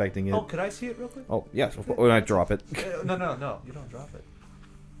just inspecting it. Oh, could I see it real quick? Oh yes. When I drop it. No. You don't drop it.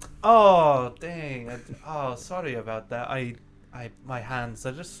 Oh, dang. Sorry about that. My hands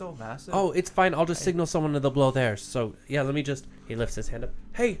are just so massive. Oh, it's fine. I'll just signal someone to blow theirs. So yeah, let me just. He lifts his hand up.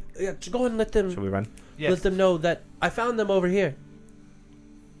 Hey, yeah, just go and let them. Should we run? yes. Let them know that I found them over here.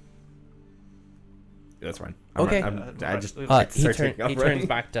 That's fine. Okay. I just. He start He taking off turns running.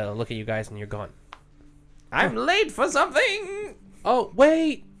 back to look at you guys, and you're gone. I'm late for something. Oh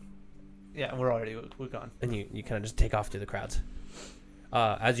wait! Yeah, we're gone. And you kind of just take off through the crowds.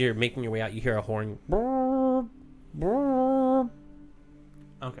 As you're making your way out, you hear a horn.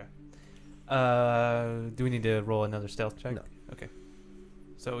 Okay. Do we need to roll another stealth check? No. Okay.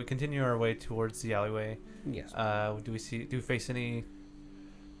 So we continue our way towards the alleyway. Yes. Do we face anybody?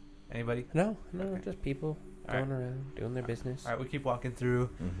 No, Okay. just people All right. going around doing their business. All right, we keep walking through,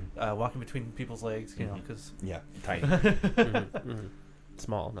 Mm-hmm. walking between people's legs, you know, Mm-hmm. because Yeah. Tiny. Mhm.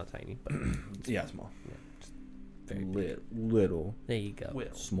 Small, not tiny, but yeah. Small. yeah, just very big. Little. There you go.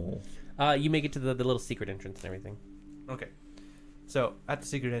 will. Small. You make it to the little secret entrance and everything. Okay. So at the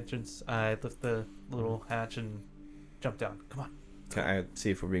secret entrance, I lift the little hatch and jump down. Come on. Can I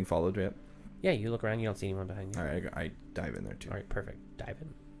see if we're being followed yet? Yeah, you look around, you don't see anyone behind you. All right. I dive in there too. All right, perfect. Dive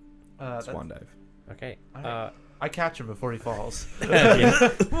in. Swan dive. Okay. All right. I catch him before he falls.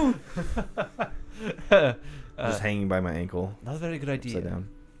 Just hanging by my ankle. Not a very good idea. Upside down.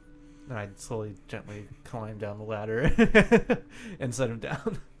 Then I slowly, gently climb down the ladder and set him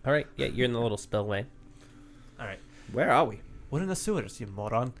down. All right. Yeah, you're in the little spillway. All right. Where are we? We're in the sewers, you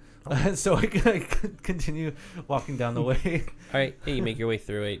moron. So I continue walking down the way. All right. Yeah, you make your way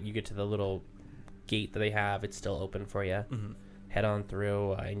through it. You get to the little gate that they have. It's still open for you. Mm-hmm. Head on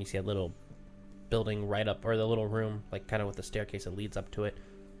through, and you see a little building right up, or the little room, like kind of with the staircase that leads up to it.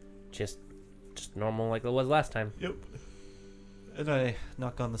 Just normal like it was last time. Yep. And I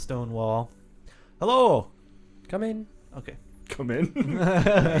knock on the stone wall. Hello. Come in. Okay. Come in.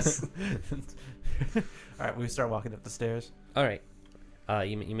 Nice. All right, we start walking up the stairs. All right.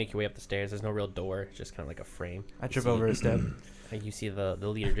 You make your way up the stairs. There's no real door. It's just kind of like a frame. I trip See- over a step. And you see the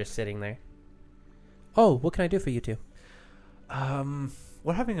leader just sitting there. Oh, what can I do for you two?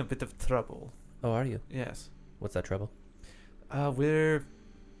 We're having a bit of trouble. Oh, are you? Yes. What's that trouble? We're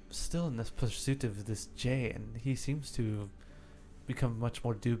still in this pursuit of this Jay, and he seems to become much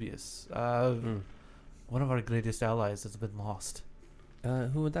more dubious. Mm. One of our greatest allies has been lost.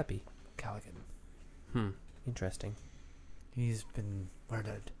 Who would that be? Callaghan. Interesting. He's been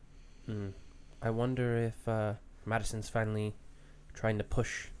murdered. I wonder if Madison's finally trying to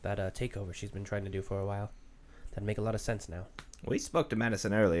push that takeover she's been trying to do for a while. That'd make a lot of sense now. We spoke to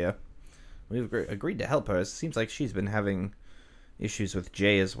Madison earlier. We've agreed to help her. It seems like she's been having issues with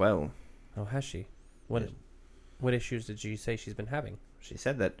Jay as well. Oh, has she? What issues did you say she's been having? She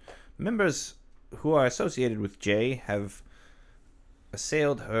said that members who are associated with Jay have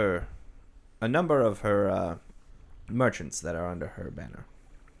assailed a number of her merchants that are under her banner.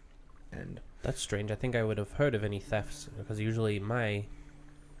 And That's strange. I think I would have heard of any thefts because usually my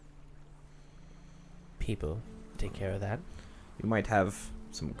people take care of that. you might have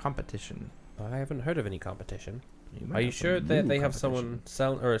some competition. I haven't heard of any competition. Might Are you have some sure that new they have competition. someone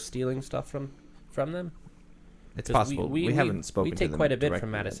selling or stealing stuff from them? It's 'Cause possible. We haven't spoken We to take them quite a bit directly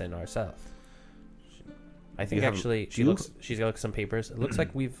from yet. Madison ourselves. I You think have- actually do you- she's got some papers. It looks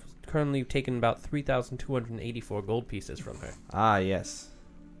like we've currently taken about 3,284 gold pieces from her. Ah, yes.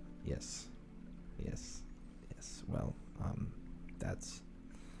 Yes. Well,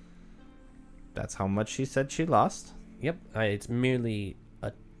 that's how much she said she lost. Yep, it's merely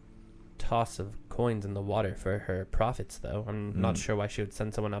a toss of coins in the water for her profits, though. I'm not sure why she would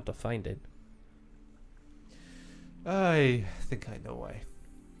send someone out to find it. I think I know why.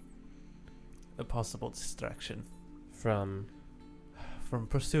 A possible distraction From from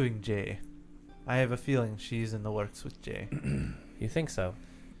pursuing Jay. I have a feeling she's in the works with Jay. you think so?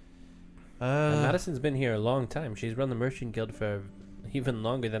 And Madison's been here a long time. She's run the merchant guild for even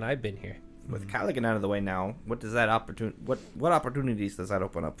longer than I've been here. With Callaghan out of the way now, what does that what opportunities does that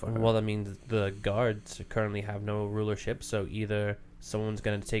open up for her? Well, that means the guards currently have no rulership, so either someone's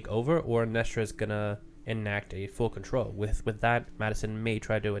going to take over or Nestra's going to enact a full control. With that, Madison may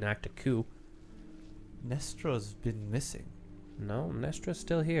try to enact a coup. Nestra's been missing. No, Nestra's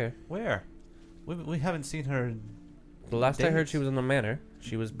still here. Where? We haven't seen her in The last I heard, she days. was in the manor.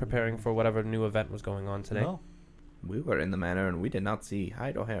 She was preparing for whatever new event was going on today. No. We were in the manor and we did not see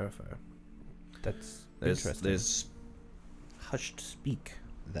hide or hair of her. That's There's interesting. hushed speak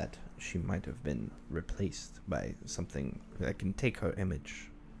that she might have been replaced by something that can take her image.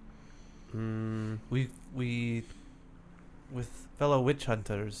 We with fellow witch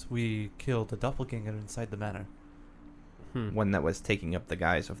hunters, we killed a doppelganger inside the manor. One that was taking up the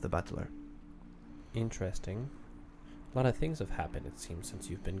guise of the butler. Interesting. A lot of things have happened, it seems, since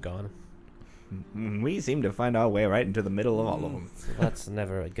you've been gone. We seem to find our way right into the middle of all of them. So that's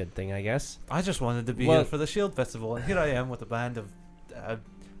never a good thing, I guess. I just wanted to be Well- here for the Shield Festival, and here I am with a band of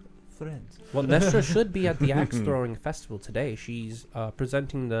friends. Well, Nestra should be at the axe throwing festival today. She's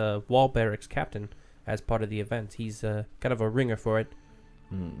presenting the wall barracks captain as part of the event. He's kind of a ringer for it.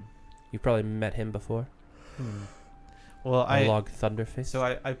 You've probably met him before. Well, Log Thunderfist. So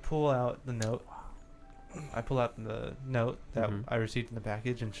I pull out the note. I pull out the note that Mhm. I received in the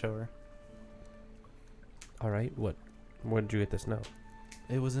package and show her. All right. Where did you get this note?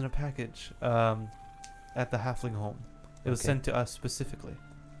 It was in a package at the Halfling home. It was Okay. sent to us specifically.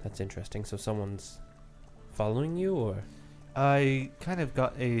 That's interesting. So someone's following you, or I kind of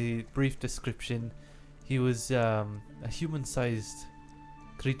got a brief description. He was a human-sized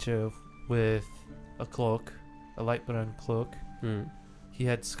creature with a cloak, a light brown cloak. He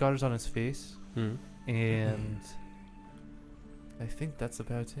had scars on his face, and I think that's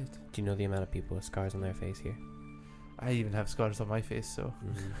about it. Do you know the amount of people with scars on their face here? I even have scars on my face, so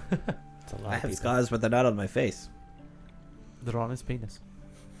It's a lot I of have people. scars, but they're not on my face. they're on his penis.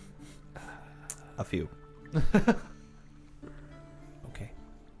 A few. Okay.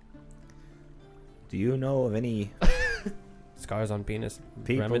 Do you know of any Scars on penis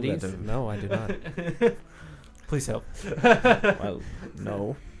People that remedies? have- No, I do not. Please help. Well,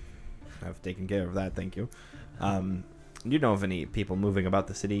 no. I've taken care of that, thank you. Do you know of any people moving about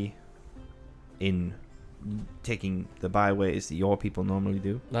the city in taking the byways that your people normally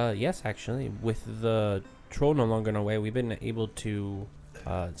do? Yes, actually. With the troll no longer in our way, we've been able to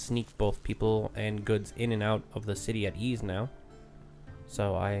sneak both people and goods in and out of the city at ease now.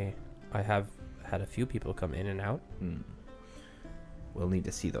 So I have had a few people come in and out. We'll need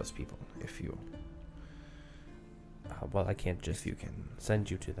to see those people if you Well, I can't just if you can. send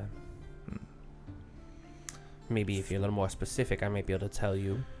you to them. Maybe if you're a little more specific, I might be able to tell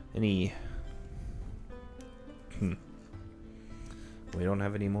you. Any we don't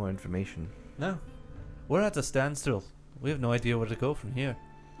have any more information. No. We're at a standstill. We have no idea where to go from here.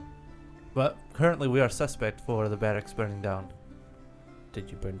 But currently we are suspect for the barracks burning down. Did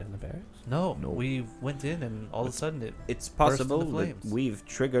you burn down the barracks? No, No. we went in and all of a sudden it... It's Burst into possible that flames. we've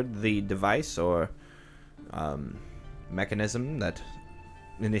triggered the device or mechanism that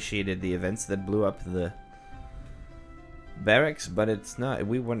initiated the events that blew up the barracks, but it's not.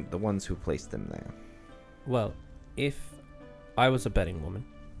 We weren't the ones who placed them there. Well, if I was a betting woman,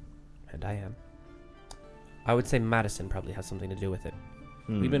 and I am, I would say Madison probably has something to do with it.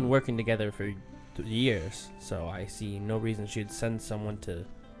 We've been working together for years, so I see no reason she'd send someone to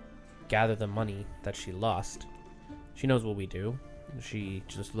gather the money that she lost. She knows what we do. She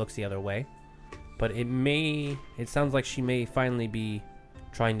just looks the other way. but it sounds like she may finally be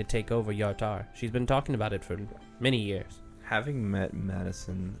trying to take over Yartar. She's been talking about it for many years. Having met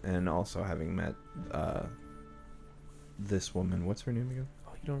Madison and also having met this woman, what's her name again?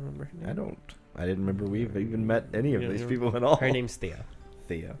 Oh, you don't remember her name? I didn't remember we've even met any of Yeah, these you- people at all. Her name's Thea.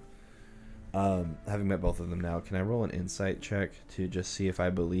 Thea. Having met both of them now, can I roll an insight check to just see if I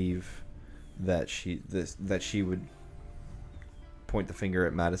believe that she would point the finger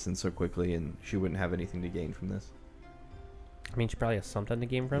at Madison so quickly and she wouldn't have anything to gain from this? I mean, she probably has something to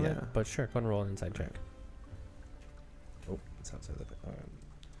gain from it, Yeah. but sure, go ahead and roll an inside check. Oh, it's outside of it.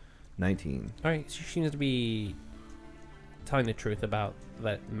 19. All right, she seems to be telling the truth about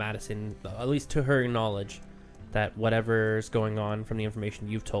that Madison, at least to her knowledge, that whatever's going on from the information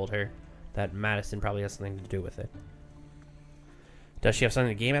you've told her, that Madison probably has something to do with it. Does she have something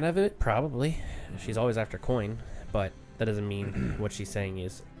to gain out of it? Probably. She's always after coin, but that doesn't mean what she's saying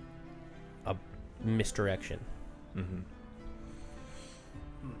is a misdirection. Mm-hmm.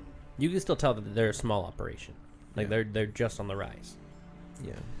 You can still tell that they're a small operation. Like Yeah. they're just on the rise.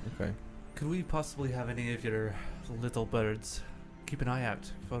 Yeah, okay. Could we possibly have any of your little birds keep an eye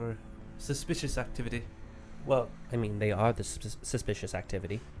out for suspicious activity? Well, I mean, they are the suspicious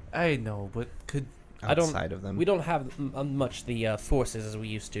activity. I know, but could I don't- Outside of them. We don't have much the forces as we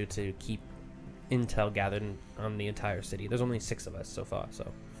used to keep intel gathered on the entire city. There's only 6 of us so far,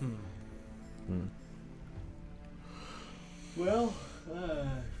 so. Hmm. Well,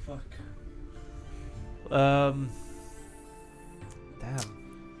 fuck.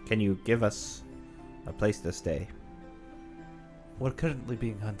 Damn. Can you give us a place to stay? We're currently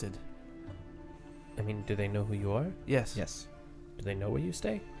being hunted. I mean, do they know who you are? Yes. Yes. Do they know where you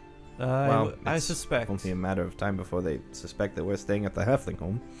stay? I it's suspect. only a matter of time before they suspect that we're staying at the halfling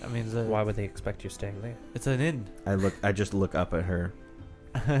home. I mean, Why would they expect you're staying there? it's an inn. I just look up at her,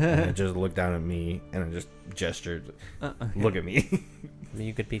 and I just look down at me, and I just gestured, look at me. I mean,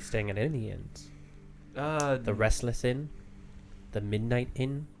 you could be staying at any inns. The The Restless Inn, the Midnight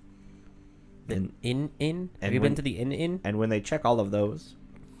Inn, the And- Inn. Have and you when- been to the Inn? And when they check all of those,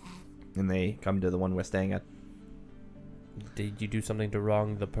 and they come to the one we're staying at, Did you do something to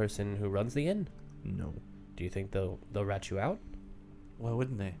wrong the person who runs the inn? no. Do you think they'll rat you out? Why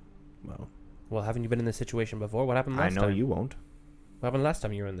wouldn't they? Well, Well, haven't you been in this situation before? What happened I last know time? you won't. What happened last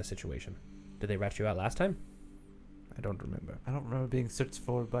time you were in this situation? Did they rat you out last time? I don't remember. I don't remember being searched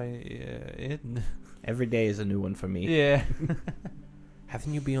for by inn. Every day is a new one for me. Yeah.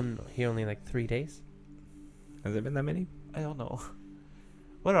 Haven't you been here only like 3 days? Has there been that many? I don't know.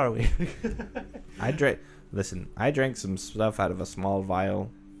 What are we? I drank some stuff out of a small vial,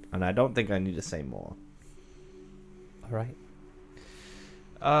 and I don't think I need to say more. All right.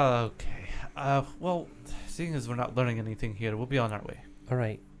 Okay. Well, seeing as we're not learning anything here, we'll be on our way. All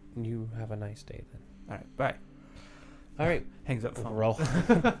right. You have a nice day then. All right. Bye. All right. Hangs up phone. Roll.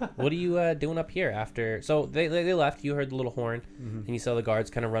 What are you doing up here after? So they left. You heard the little horn, and you saw the guards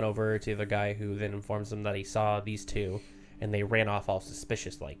kind of run over to the guy who then informs them that he saw these two, and they ran off all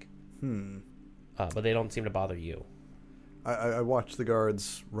suspicious like. But they don't seem to bother you. I watch the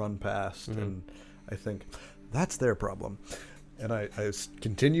guards run past, and I think that's their problem. And I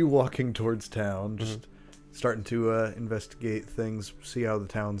continue walking towards town, just starting to investigate things, see how the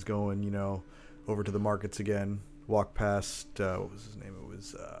town's going. Over to the markets again. Walk past what was his name? It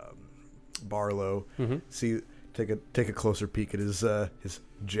was Barlow. See, take a closer peek at his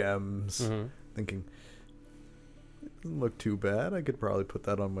gems. Thinking, it doesn't look too bad. I could probably put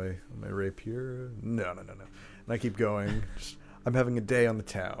that on my rapier. No. And I keep going. I'm having a day on the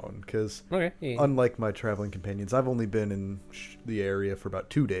town because, Okay. Yeah. unlike my traveling companions, I've only been in the area for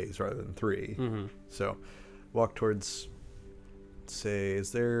about 2 days rather than 3. So, walk towards. Say,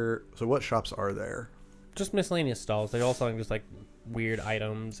 so what shops are there? Just miscellaneous stalls. They're all selling just like weird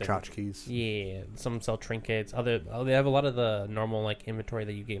items. And, Tchotchkes. Yeah. Some sell trinkets. They have a lot of the normal like inventory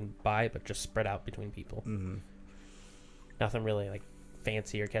that you can buy, but just spread out between people. Nothing really like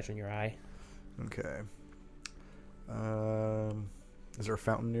fancy or catching your eye. Okay. Is there a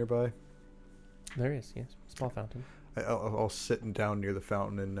fountain nearby? There is, yes, small fountain. I'll sit down near the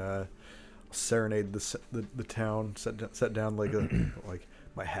fountain and serenade the town. Set down like like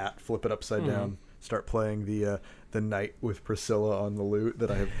my hat, flip it upside down, start playing the Night with Priscilla on the lute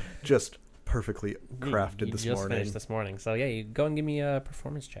that I have just perfectly crafted you this just morning. finished this morning, so yeah, you go and give me a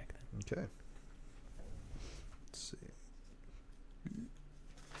performance check then. Okay. Let's see.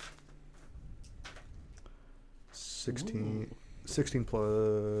 16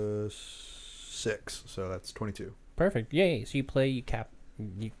 plus 6, so that's 22. Perfect. Yay! So you play, you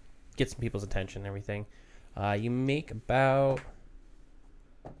get some people's attention and everything. You make about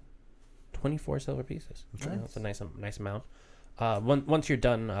 24 silver pieces. Okay. That's a nice amount. Once you're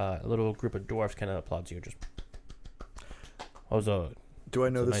done, a little group of dwarves kind of applauds you. Just, Do I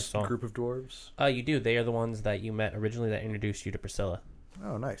know It's a this nice song. group of dwarves? you do. They are the ones that you met originally that introduced you to Priscilla.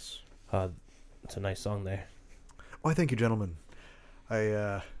 Oh, nice. It's a nice song there. Why, thank you, gentlemen.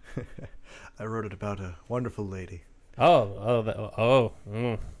 I I wrote it about a wonderful lady. The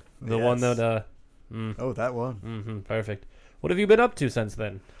one Yes. that Oh, that one. perfect. What have you been up to since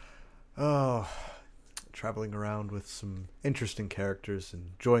then? Oh, traveling around with some interesting characters,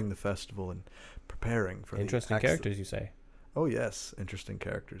 enjoying the festival, and preparing for Interesting the characters, you say? Oh yes, interesting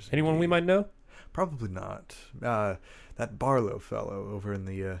characters. Anyone we indeed. might know? Probably not. That Barlow fellow over in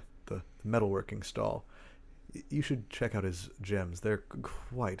the metalworking stall. You should check out his gems. They're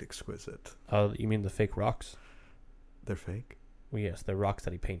quite exquisite. You mean the fake rocks? They're fake. Well, yes, they're rocks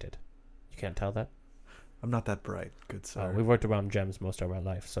that he painted. You can't tell that. I'm not that bright, good sir. We've worked around gems most of our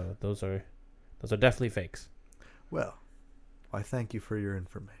life, so those are definitely fakes. Well, I thank you for your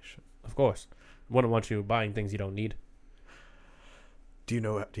information. Of course, wouldn't want you buying things you don't need. Do you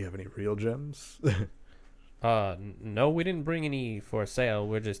have any real gems? No, we didn't bring any for sale.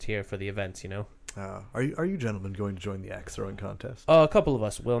 We're just here for the events, you know. Are you gentlemen going to join the axe throwing contest? A couple of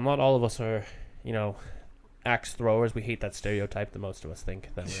us will. Not all of us are, axe throwers. We hate that stereotype that most of us think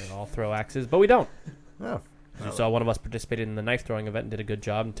that we all throw axes, but we don't. Oh, You saw one of us participated in the knife throwing event and did a good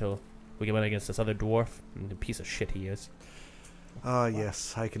job until we went against this other dwarf, and the piece of shit he is.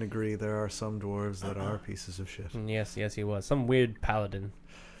 yes, I can agree. There are some dwarves that are pieces of shit. And yes, he was. Some weird paladin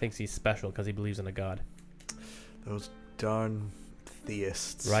thinks he's special because he believes in a god. Those darn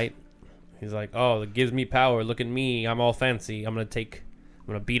theists. Right? He's like, oh, it gives me power. Look at me. I'm all fancy. I'm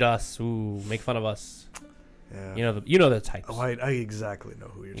gonna beat us. Ooh, make fun of us. Yeah. You know the types. Oh, I exactly know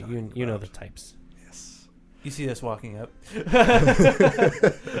who you're talking about. You know the types. Yes. You see us walking up. I'm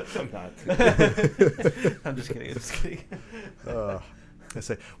not. I'm just kidding. I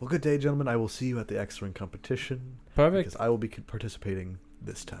say, well, good day, gentlemen. I will see you at the X-Ring competition. Perfect. Because I will be participating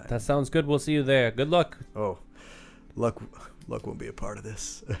this time. That sounds good. We'll see you there. Good luck. Oh, luck won't be a part of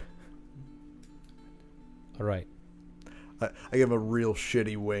this. All right. I give him a real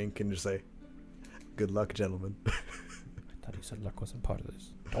shitty wink and just say, good luck, gentlemen. I thought you said luck wasn't part of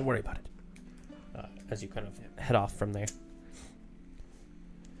this. Don't worry about it. As you kind of head off from there.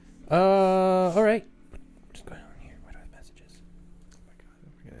 All right. What's going on here? What are the messages? Oh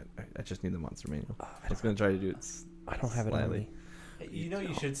my god, I just need the monster manual. I was gonna try to do it. I don't have it on slightly. me. You know what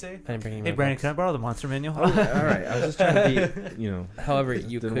you should say? I didn't bring any Hey, my Brandon, books. can I borrow the monster manual? All right, I was just trying to be, However,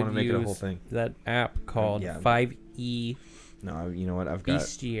 you didn't could want to make it a whole use thing. that app called Yeah. 5E No, you know what? I've got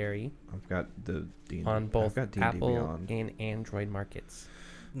Bestiary the D&D. on I've both got D&D Apple Beyond. and Android markets.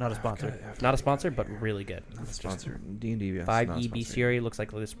 Not a sponsor. Not a sponsor, but really good. Not a sponsor. D&D. Yes, 5E Bestiary looks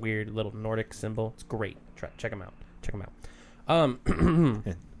like this weird little Nordic symbol. It's great. Check them out. Check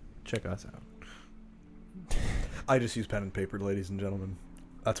us out. I just use pen and paper, ladies and gentlemen.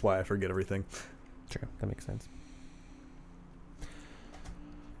 That's why I forget everything. True. That makes sense.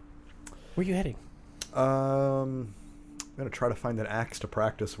 Where are you heading? I'm gonna try to find an axe to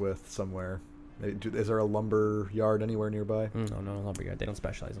practice with somewhere. Is there a lumber yard anywhere nearby? No lumberyard. They don't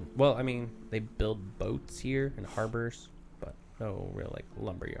specialize in. Well, I mean, they build boats here and harbors, but no real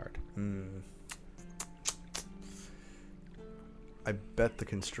lumberyard. I bet the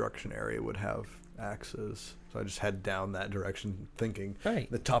construction area would have axes. So I just head down that direction, thinking Right.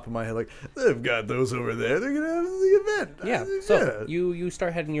 the top of my head, like, they've got those over there. They're gonna have the event. Yeah. So you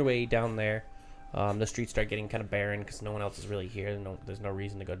start heading your way down there. The streets start getting kind of barren because no one else is really here. There's no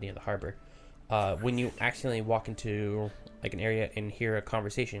reason to go near the harbor. When you accidentally walk into an area and hear a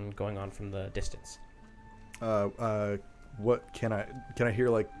conversation going on from the distance. What can I hear?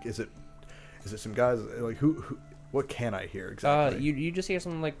 Like, is it some guys? Like, who what can I hear exactly? You just hear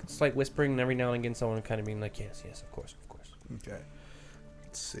some slight whispering, and every now and again someone kind of being like, yes, of course. Okay.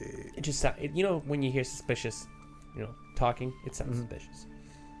 Let's see. It just when you hear suspicious, talking, it sounds suspicious.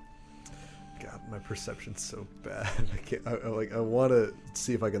 God, my perception's so bad. I can't. I want to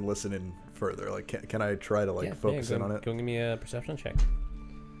see if I can listen in further. Like, can I try to focus in on it? Go give me a perception check.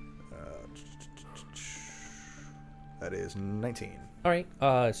 That is 19. All right.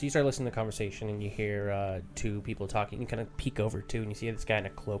 So you start listening to the conversation, and you hear two people talking. You kind of peek over too, and you see this guy in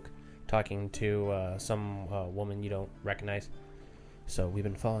a cloak talking to some woman you don't recognize. So we've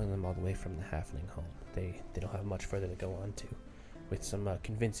been following them all the way from the halfling home. They don't have much further to go on to. With some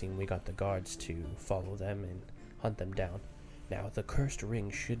convincing, we got the guards to follow them and hunt them down. Now, the cursed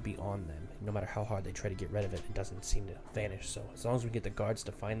ring should be on them. No matter how hard they try to get rid of it, it doesn't seem to vanish. So as long as we get the guards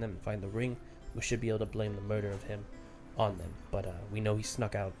to find them and find the ring, we should be able to blame the murder of him on them. But we know he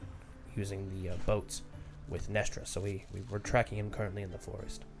snuck out using the boats with Nestra. So we're tracking him currently in the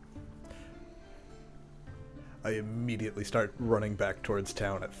forest. I immediately start running back towards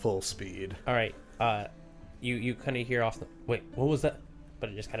town at full speed. All right. You kind of hear off the... Wait, what was that? But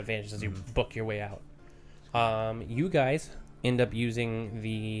it just kind of vanishes as you book your way out. You guys end up using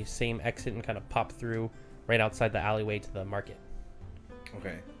the same exit and kind of pop through right outside the alleyway to the market.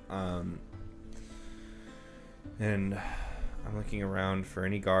 Okay. And I'm looking around for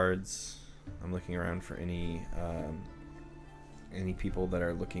any guards. I'm looking around for any people that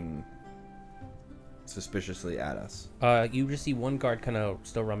are looking suspiciously at us. You just see one guard kind of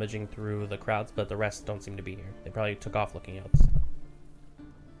still rummaging through the crowds, but the rest don't seem to be here. They probably took off looking out.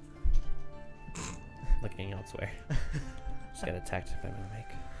 Looking elsewhere. Just get attacked by my mic.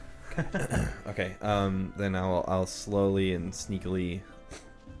 Okay. Then I'll slowly and sneakily,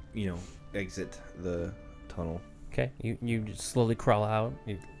 exit the tunnel. Okay, you just slowly crawl out.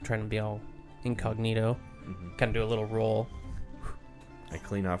 You're trying to be all incognito. Mm-hmm. Kind of do a little roll. I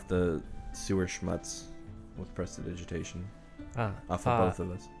clean off the sewer schmutz with prestidigitation off of both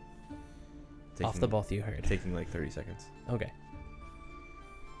of us. Off the both you heard. Taking like 30 seconds. Okay.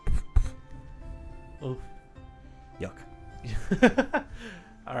 Oh. Yuck.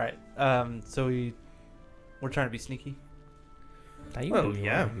 All right. So we're trying to be sneaky. Now you Well, can do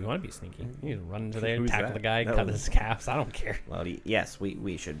yeah. If you want to be sneaky, you can run into there, Who's tackle that? the guy, That cut was- his calves. I don't care. Well, yes,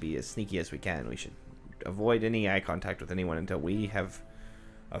 we should be as sneaky as we can. We should avoid any eye contact with anyone until we have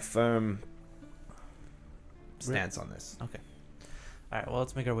a firm stance on this. Okay. All right. Well,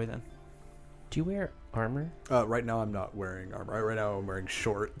 let's make our way then. Do you wear armor? Right now, I'm not wearing armor. Right now, I'm wearing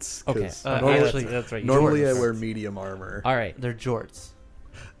shorts. Okay. 'cause normally- Actually, that's right. normally I Jorts. wear medium armor. All right. They're jorts.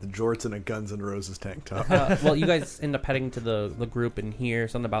 The jorts and a Guns N' Roses tank top. Well, you guys end up heading to the group and hear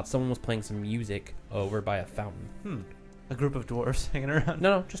something about someone was playing some music over by a fountain. A group of dwarves hanging around.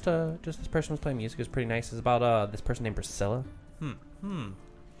 No, just this person was playing music. It was pretty nice. It's about this person named Priscilla.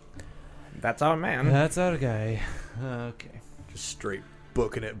 That's our man. That's our guy. Okay. Just straight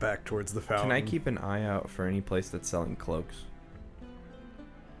booking it back towards the fountain. Can I keep an eye out for any place that's selling cloaks?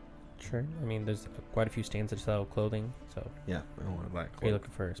 Sure. I mean, there's quite a few stands that sell clothing. So, Yeah, I want to buy a are you cloak.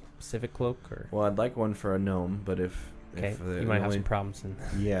 looking for a specific cloak or? Well, I'd like one for a gnome, but if Okay, the you might have only- some problems.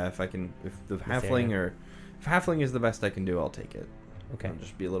 Yeah, if the This halfling area. or if halfling is the best I can do, I'll take it. Okay. It'll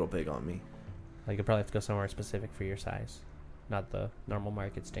just be a little big on me. Like you probably have to go somewhere specific for your size, not the normal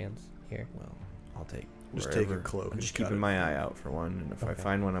market stands here. Well, I'll take. Just wherever. take a cloak I'm and just cut keeping it. my eye out for one, and if I Okay.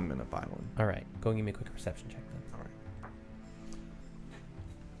 find one, I'm gonna buy one. All right, go and give me a quick perception check then. All right.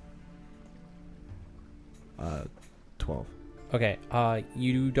 12. Okay,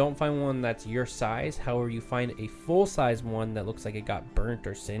 you don't find one that's your size. However, you find a full size one that looks like it got burnt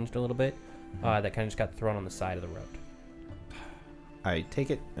or singed a little bit. That kind of just got thrown on the side of the road. I take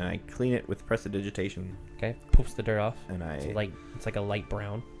it and I clean it with prestidigitation, Okay, poofs the dirt off. and It's I light. It's like a light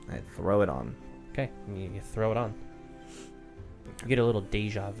brown. throw it on. Okay, and you throw it on. You get a little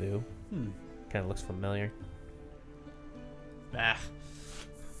deja vu. Kind of looks familiar. Ah.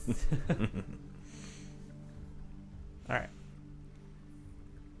 All right.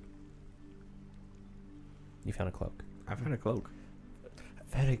 You found a cloak. I found a cloak.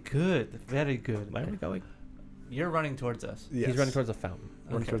 Very good. Very good. Where are we going? You're running towards us. Yes. He's running towards the fountain.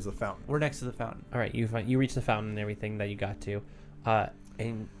 Running Okay. towards the fountain. We're next to the fountain. All right, you reach the fountain and everything that you got to,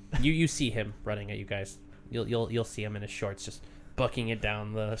 and you see him running at you guys. You'll see him in his shorts, just bucking it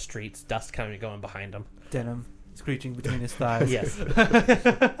down the streets. Dust kind of going behind him. Denim screeching between his thighs. Yes.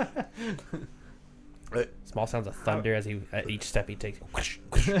 Small sounds of thunder as he at each step he takes.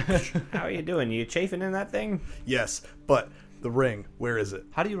 How are you doing? You chafing in that thing? Yes, but the ring, where is it?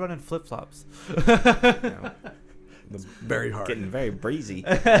 How do you run in flip flops? It's very hard. Getting very breezy.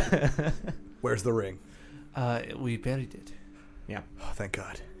 Where's the ring? We buried it. Yeah. Oh, thank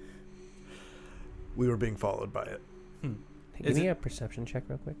God. We were being followed by it. Give Is me it- a perception check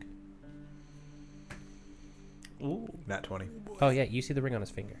real quick. Ooh. Nat 20. Oh yeah, you see the ring on his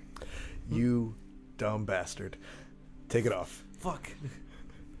finger. You dumb bastard. Take it off. Fuck.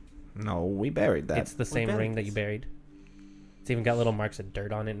 No, we buried that. It's the same buried ring that this. you buried. It's even got little marks of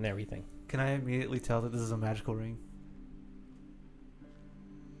dirt on it and everything. Can I immediately tell that this is a magical ring?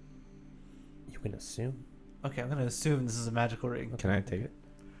 You can assume. Okay, I'm gonna assume this is a magical ring. Can I take it?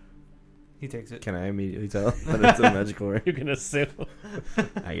 He takes it. Can I immediately tell that it's a magical ring? You can assume.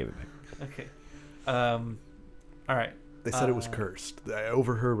 I give it back. Okay. All right. They said it was cursed. I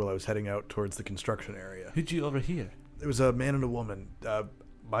overheard while I was heading out towards the construction area. Who'd you overhear? It was a man and a woman.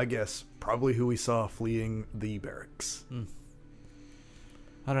 My guess, probably who we saw fleeing the barracks.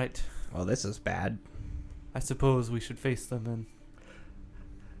 All right. Well, this is bad. I suppose we should face them and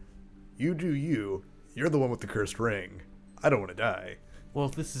You do you. You're the one with the cursed ring. I don't want to die. Well,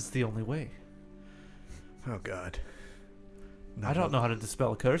 this is the only way. Oh, God. I don't know how to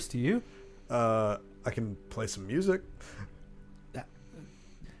dispel a curse, do you? I can play some music.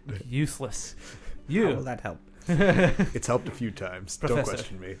 Useless. How will that help? It's helped a few times. Don't Professor.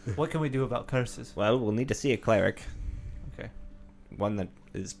 question me. What can we do about curses? Well, we'll need to see a cleric. Okay. One that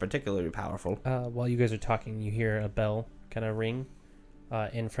is particularly powerful. While you guys are talking, you hear a bell kind of ring.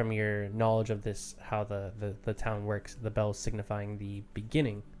 And from your knowledge of this, how the town works, the bell is signifying the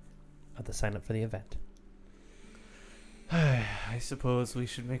beginning of the sign up for the event. I suppose we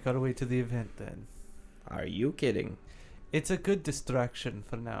should make our way to the event then. Are you kidding? It's a good distraction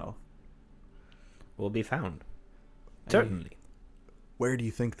for now. We'll be found. I Certainly. Where do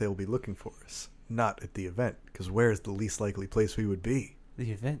you think they'll be looking for us? Not at the event, because where is the least likely place we would be?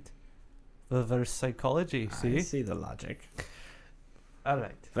 The event. Reverse psychology, see? I see the logic. All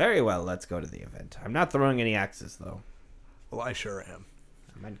right. Very well, let's go to the event. I'm not throwing any axes, though. Well, I sure am.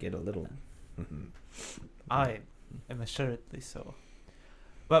 I might get a little... I am assuredly so.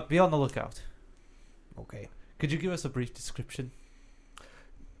 But be on the lookout. Okay. Could you give us a brief description?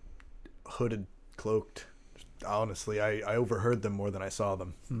 Hooded, cloaked. Honestly, I overheard them more than I saw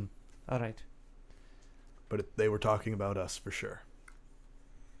them. All right. But they were talking about us for sure.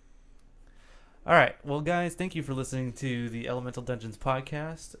 All right. Well, guys, thank you for listening to the Elemental Dungeons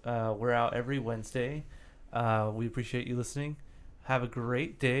podcast. We're out every Wednesday. We appreciate you listening. Have a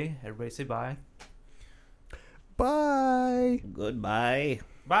great day. Everybody say bye. Bye! Goodbye.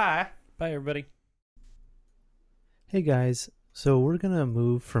 Bye. Bye, everybody. Hey guys, so we're going to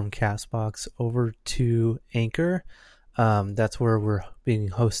move from Castbox over to Anchor. That's where we're being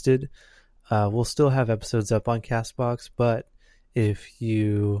hosted. We'll still have episodes up on Castbox, but if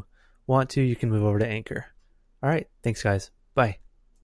you want to, you can move over to Anchor. All right, thanks guys. Bye.